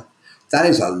turnover. That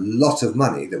is a lot of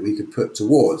money that we could put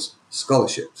towards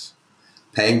scholarships,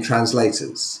 paying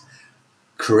translators,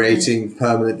 creating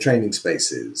permanent training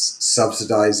spaces,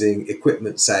 subsidizing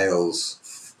equipment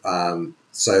sales,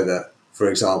 so that, for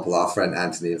example, our friend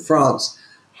Anthony in France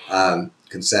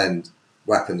can send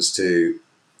weapons to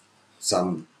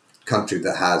some country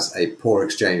that has a poor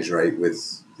exchange rate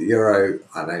with the euro,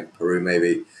 I don't know, Peru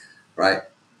maybe, right?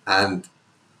 And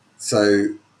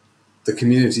so the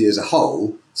community as a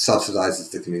whole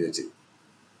subsidizes the community.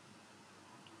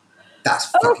 That's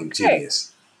fucking Okay.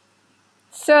 genius.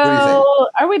 So, What do you think?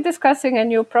 are we discussing a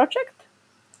new project?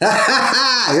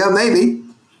 Yeah, maybe.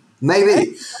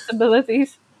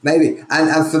 Possibilities. Maybe.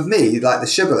 And for me, like the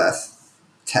shibboleth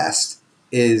test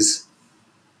is,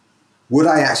 would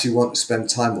I actually want to spend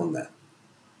time on there?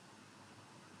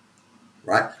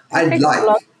 Right? I think a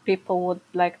lot of people would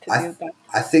like to do that.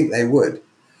 I think they would.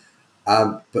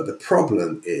 But the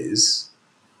problem is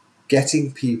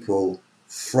getting people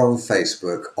from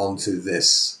Facebook onto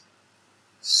this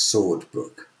sword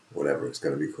book, whatever it's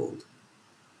going to be called.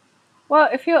 Well,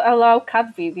 if you allow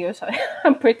cat videos,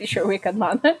 I'm pretty sure we can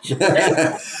manage.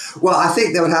 Well, I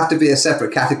think there would have to be a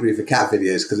separate category for cat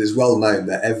videos because it's well known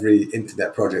that every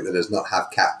internet project that does not have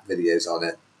cat videos on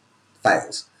it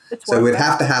fails. So we'd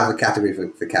have to have a category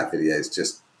for cat videos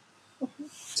just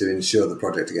to ensure the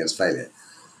project against failure.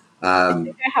 I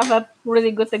think I have a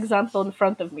really good example in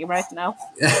front of me right now.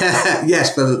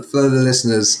 Yes, for the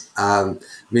listeners,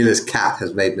 Mila's cat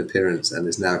has made an appearance and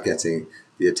is now getting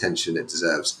the attention it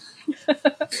deserves.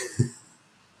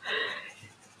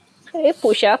 Hey,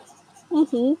 Pusha.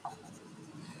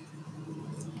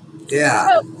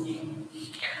 Yeah.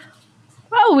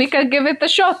 Well, we can give it a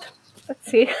shot. Let's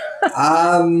see.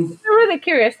 I'm really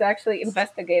curious to actually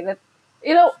investigate it.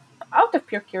 Out of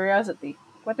pure curiosity,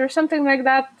 whether something like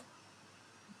that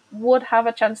would have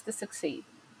a chance to succeed.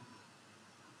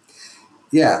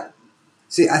 Yeah.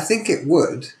 See, I think it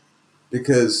would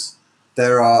because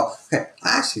there are. Okay,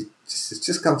 actually, it's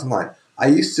just come to mind. I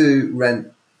used to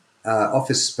rent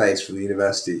office space from the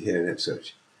university here in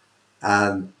Ipswich,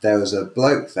 and there was a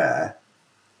bloke there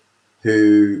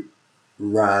who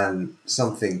ran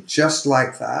something just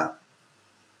like that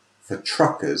for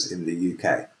truckers in the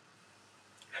UK.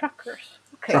 Truckers.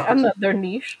 Okay, another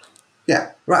niche.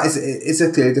 Yeah, right. It's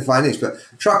a clearly defined niche, but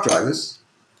truck drivers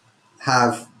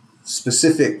have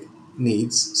specific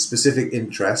needs, specific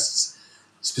interests,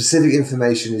 specific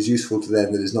information is useful to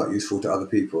them that is not useful to other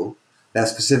people. They have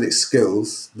specific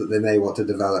skills that they may want to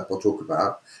develop or talk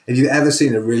about. Have you ever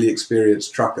seen a really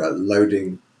experienced trucker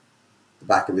loading the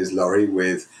back of his lorry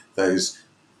with those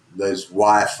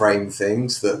wireframe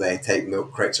things that they take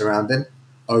milk crates around in?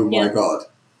 Oh my God,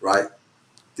 right?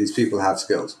 These people have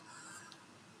skills.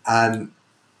 And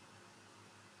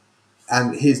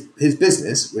his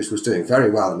business, which was doing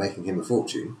very well and making him a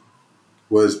fortune,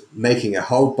 was making a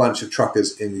whole bunch of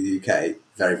truckers in the UK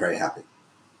very, very happy.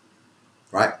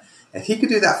 Right? If he could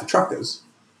do that for truckers,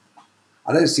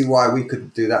 I don't see why we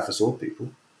couldn't do that for sword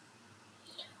people.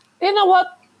 You know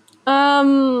what?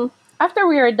 After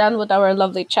we are done with our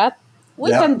lovely chat,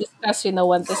 we can discuss,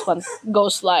 when this one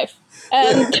goes live.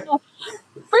 And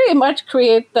pretty much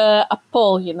create a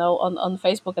poll, on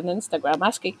Facebook and Instagram,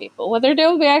 asking people whether they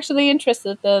will be actually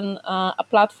interested in a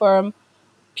platform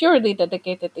purely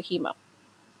dedicated to HEMA,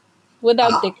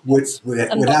 without dictates. We'd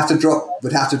have to drop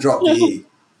the E.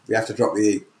 We have to drop the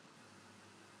E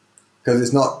because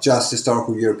it's not just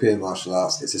historical European martial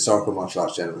arts; it's historical martial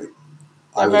arts generally.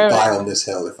 I will die on this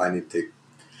hill if I need to,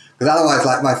 because otherwise,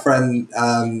 like my friend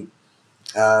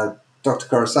Dr.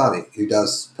 Khorasani, who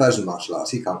does Persian martial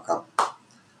arts, he can't come.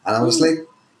 And honestly,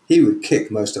 he would kick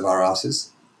most of our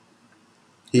asses.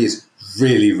 He is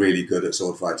really, really good at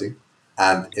sword fighting,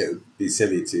 and it would be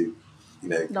silly to,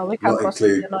 not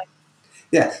include.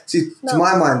 Yeah, see, to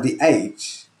my mind, the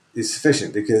age is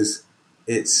sufficient because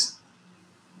it's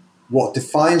what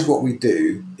defines what we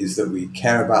do is that we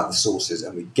care about the sources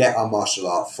and we get our martial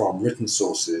art from written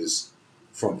sources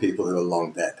from people who are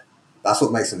long dead. That's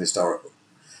what makes them historical.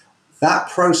 That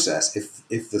process,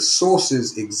 if the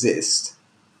sources exist,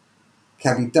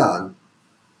 can be done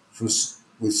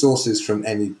with sources from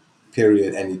any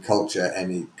period, any culture,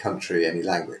 any country, any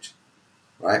language,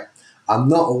 right? I'm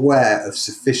not aware of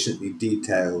sufficiently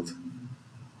detailed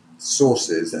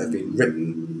sources that have been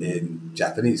written in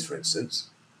Japanese, for instance.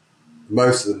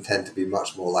 Most of them tend to be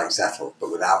much more like Zettel,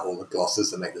 but without all the glosses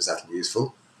that make the Zettel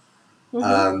useful.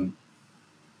 But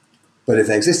if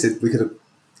they existed,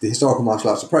 the historical martial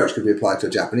arts approach could be applied to a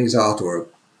Japanese art or a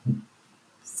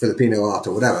Filipino art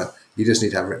or whatever. You just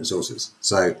need to have written sources.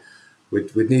 So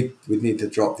we'd need to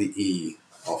drop the E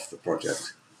off the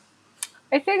project.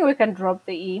 I think we can drop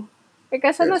the E.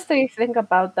 Because honestly, if you think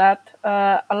about that,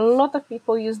 a lot of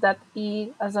people use that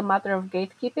E as a matter of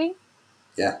gatekeeping.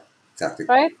 Yeah, exactly.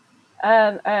 Right?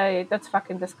 And that's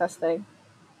fucking disgusting.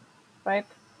 Right?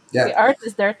 Yeah. The art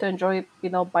is there to enjoy,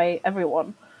 by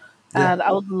everyone. Yeah. And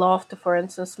I would love to, for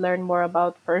instance, learn more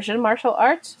about Persian martial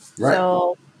arts. Right.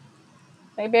 So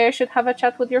maybe I should have a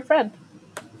chat with your friend.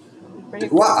 Pretty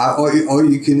cool. Well, or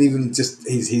you can even just,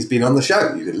 he's been on the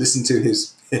show. You can listen to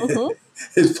his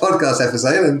his podcast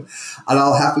episode, and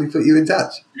I'll happily put you in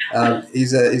touch.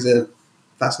 He's a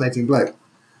fascinating bloke.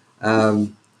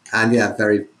 And yeah,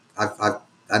 I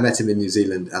met him in New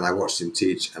Zealand, and I watched him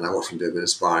teach, and I watched him do a bit of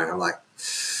sparring. I'm like,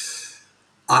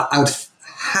 I would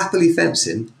happily fence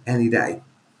him any day.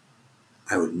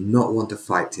 I would not want to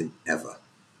fight him ever.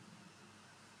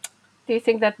 Do you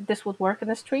think that this would work in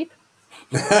the street?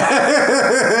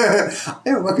 It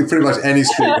would work in pretty much any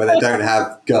street where they don't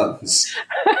have guns.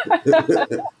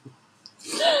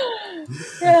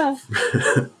 Yeah.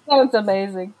 Sounds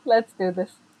amazing. Let's do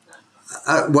this.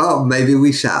 Well, maybe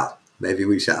we shall. Maybe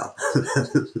we shall.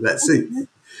 Let's see.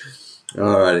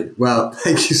 Alrighty. Well,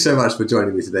 thank you so much for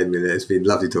joining me today, Mila. It's been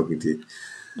lovely talking to you.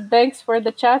 Thanks for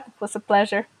the chat. It was a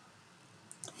pleasure.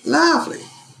 Lovely.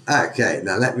 Okay,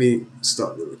 now let me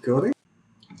stop the recording.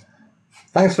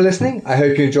 Thanks for listening. I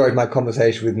hope you enjoyed my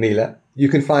conversation with Mila. You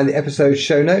can find the episode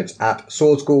show notes at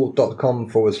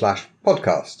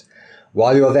swordschool.com/podcast.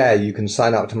 While you're there, you can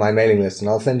sign up to my mailing list and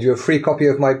I'll send you a free copy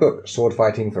of my book, Sword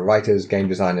Fighting for Writers, Game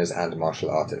Designers and Martial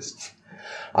Artists.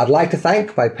 I'd like to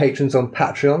thank my patrons on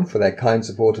Patreon for their kind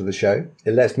support of the show.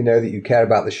 It lets me know that you care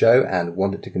about the show and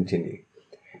want it to continue.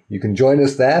 You can join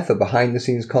us there for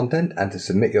behind-the-scenes content and to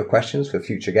submit your questions for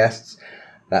future guests.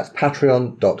 That's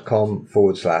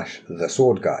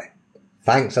patreon.com/theswordguy.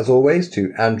 Thanks, as always,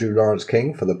 to Andrew Lawrence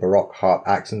King for the Baroque harp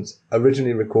accents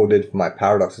originally recorded for my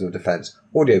Paradoxes of Defense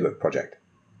audiobook project.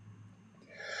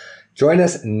 Join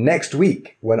us next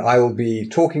week when I will be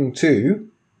talking to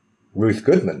Ruth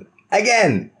Goodman.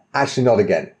 Again! Actually, not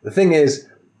again. The thing is,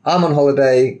 I'm on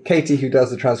holiday. Katie, who does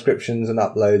the transcriptions and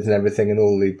uploads and everything and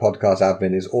all the podcast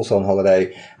admin, is also on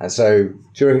holiday. And so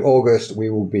during August, we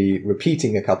will be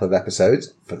repeating a couple of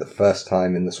episodes for the first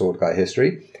time in the Sword Guy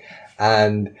history.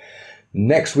 And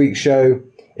next week's show,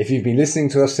 if you've been listening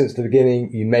to us since the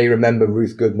beginning, you may remember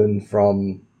Ruth Goodman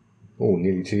from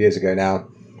nearly 2 years ago now.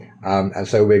 And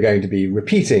so we're going to be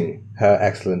repeating her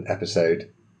excellent episode.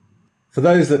 For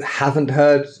those that haven't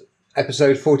heard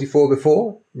episode 44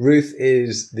 before, Ruth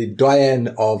is the doyenne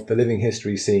of the living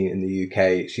history scene in the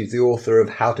UK. She's the author of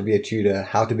How to be a Tudor,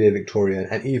 How to be a Victorian,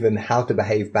 and even How to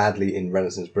Behave Badly in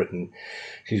Renaissance Britain.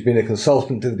 She's been a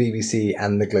consultant to the BBC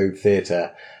and the Globe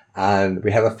Theatre, and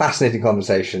we have a fascinating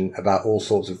conversation about all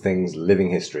sorts of things living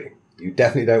history. You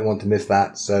definitely don't want to miss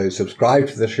that, so subscribe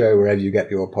to the show wherever you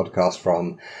get your podcast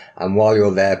from, and while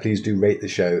you're there, please do rate the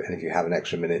show, and if you have an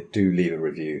extra minute, do leave a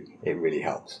review. It really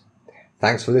helps.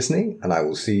 Thanks for listening, and I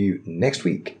will see you next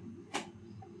week.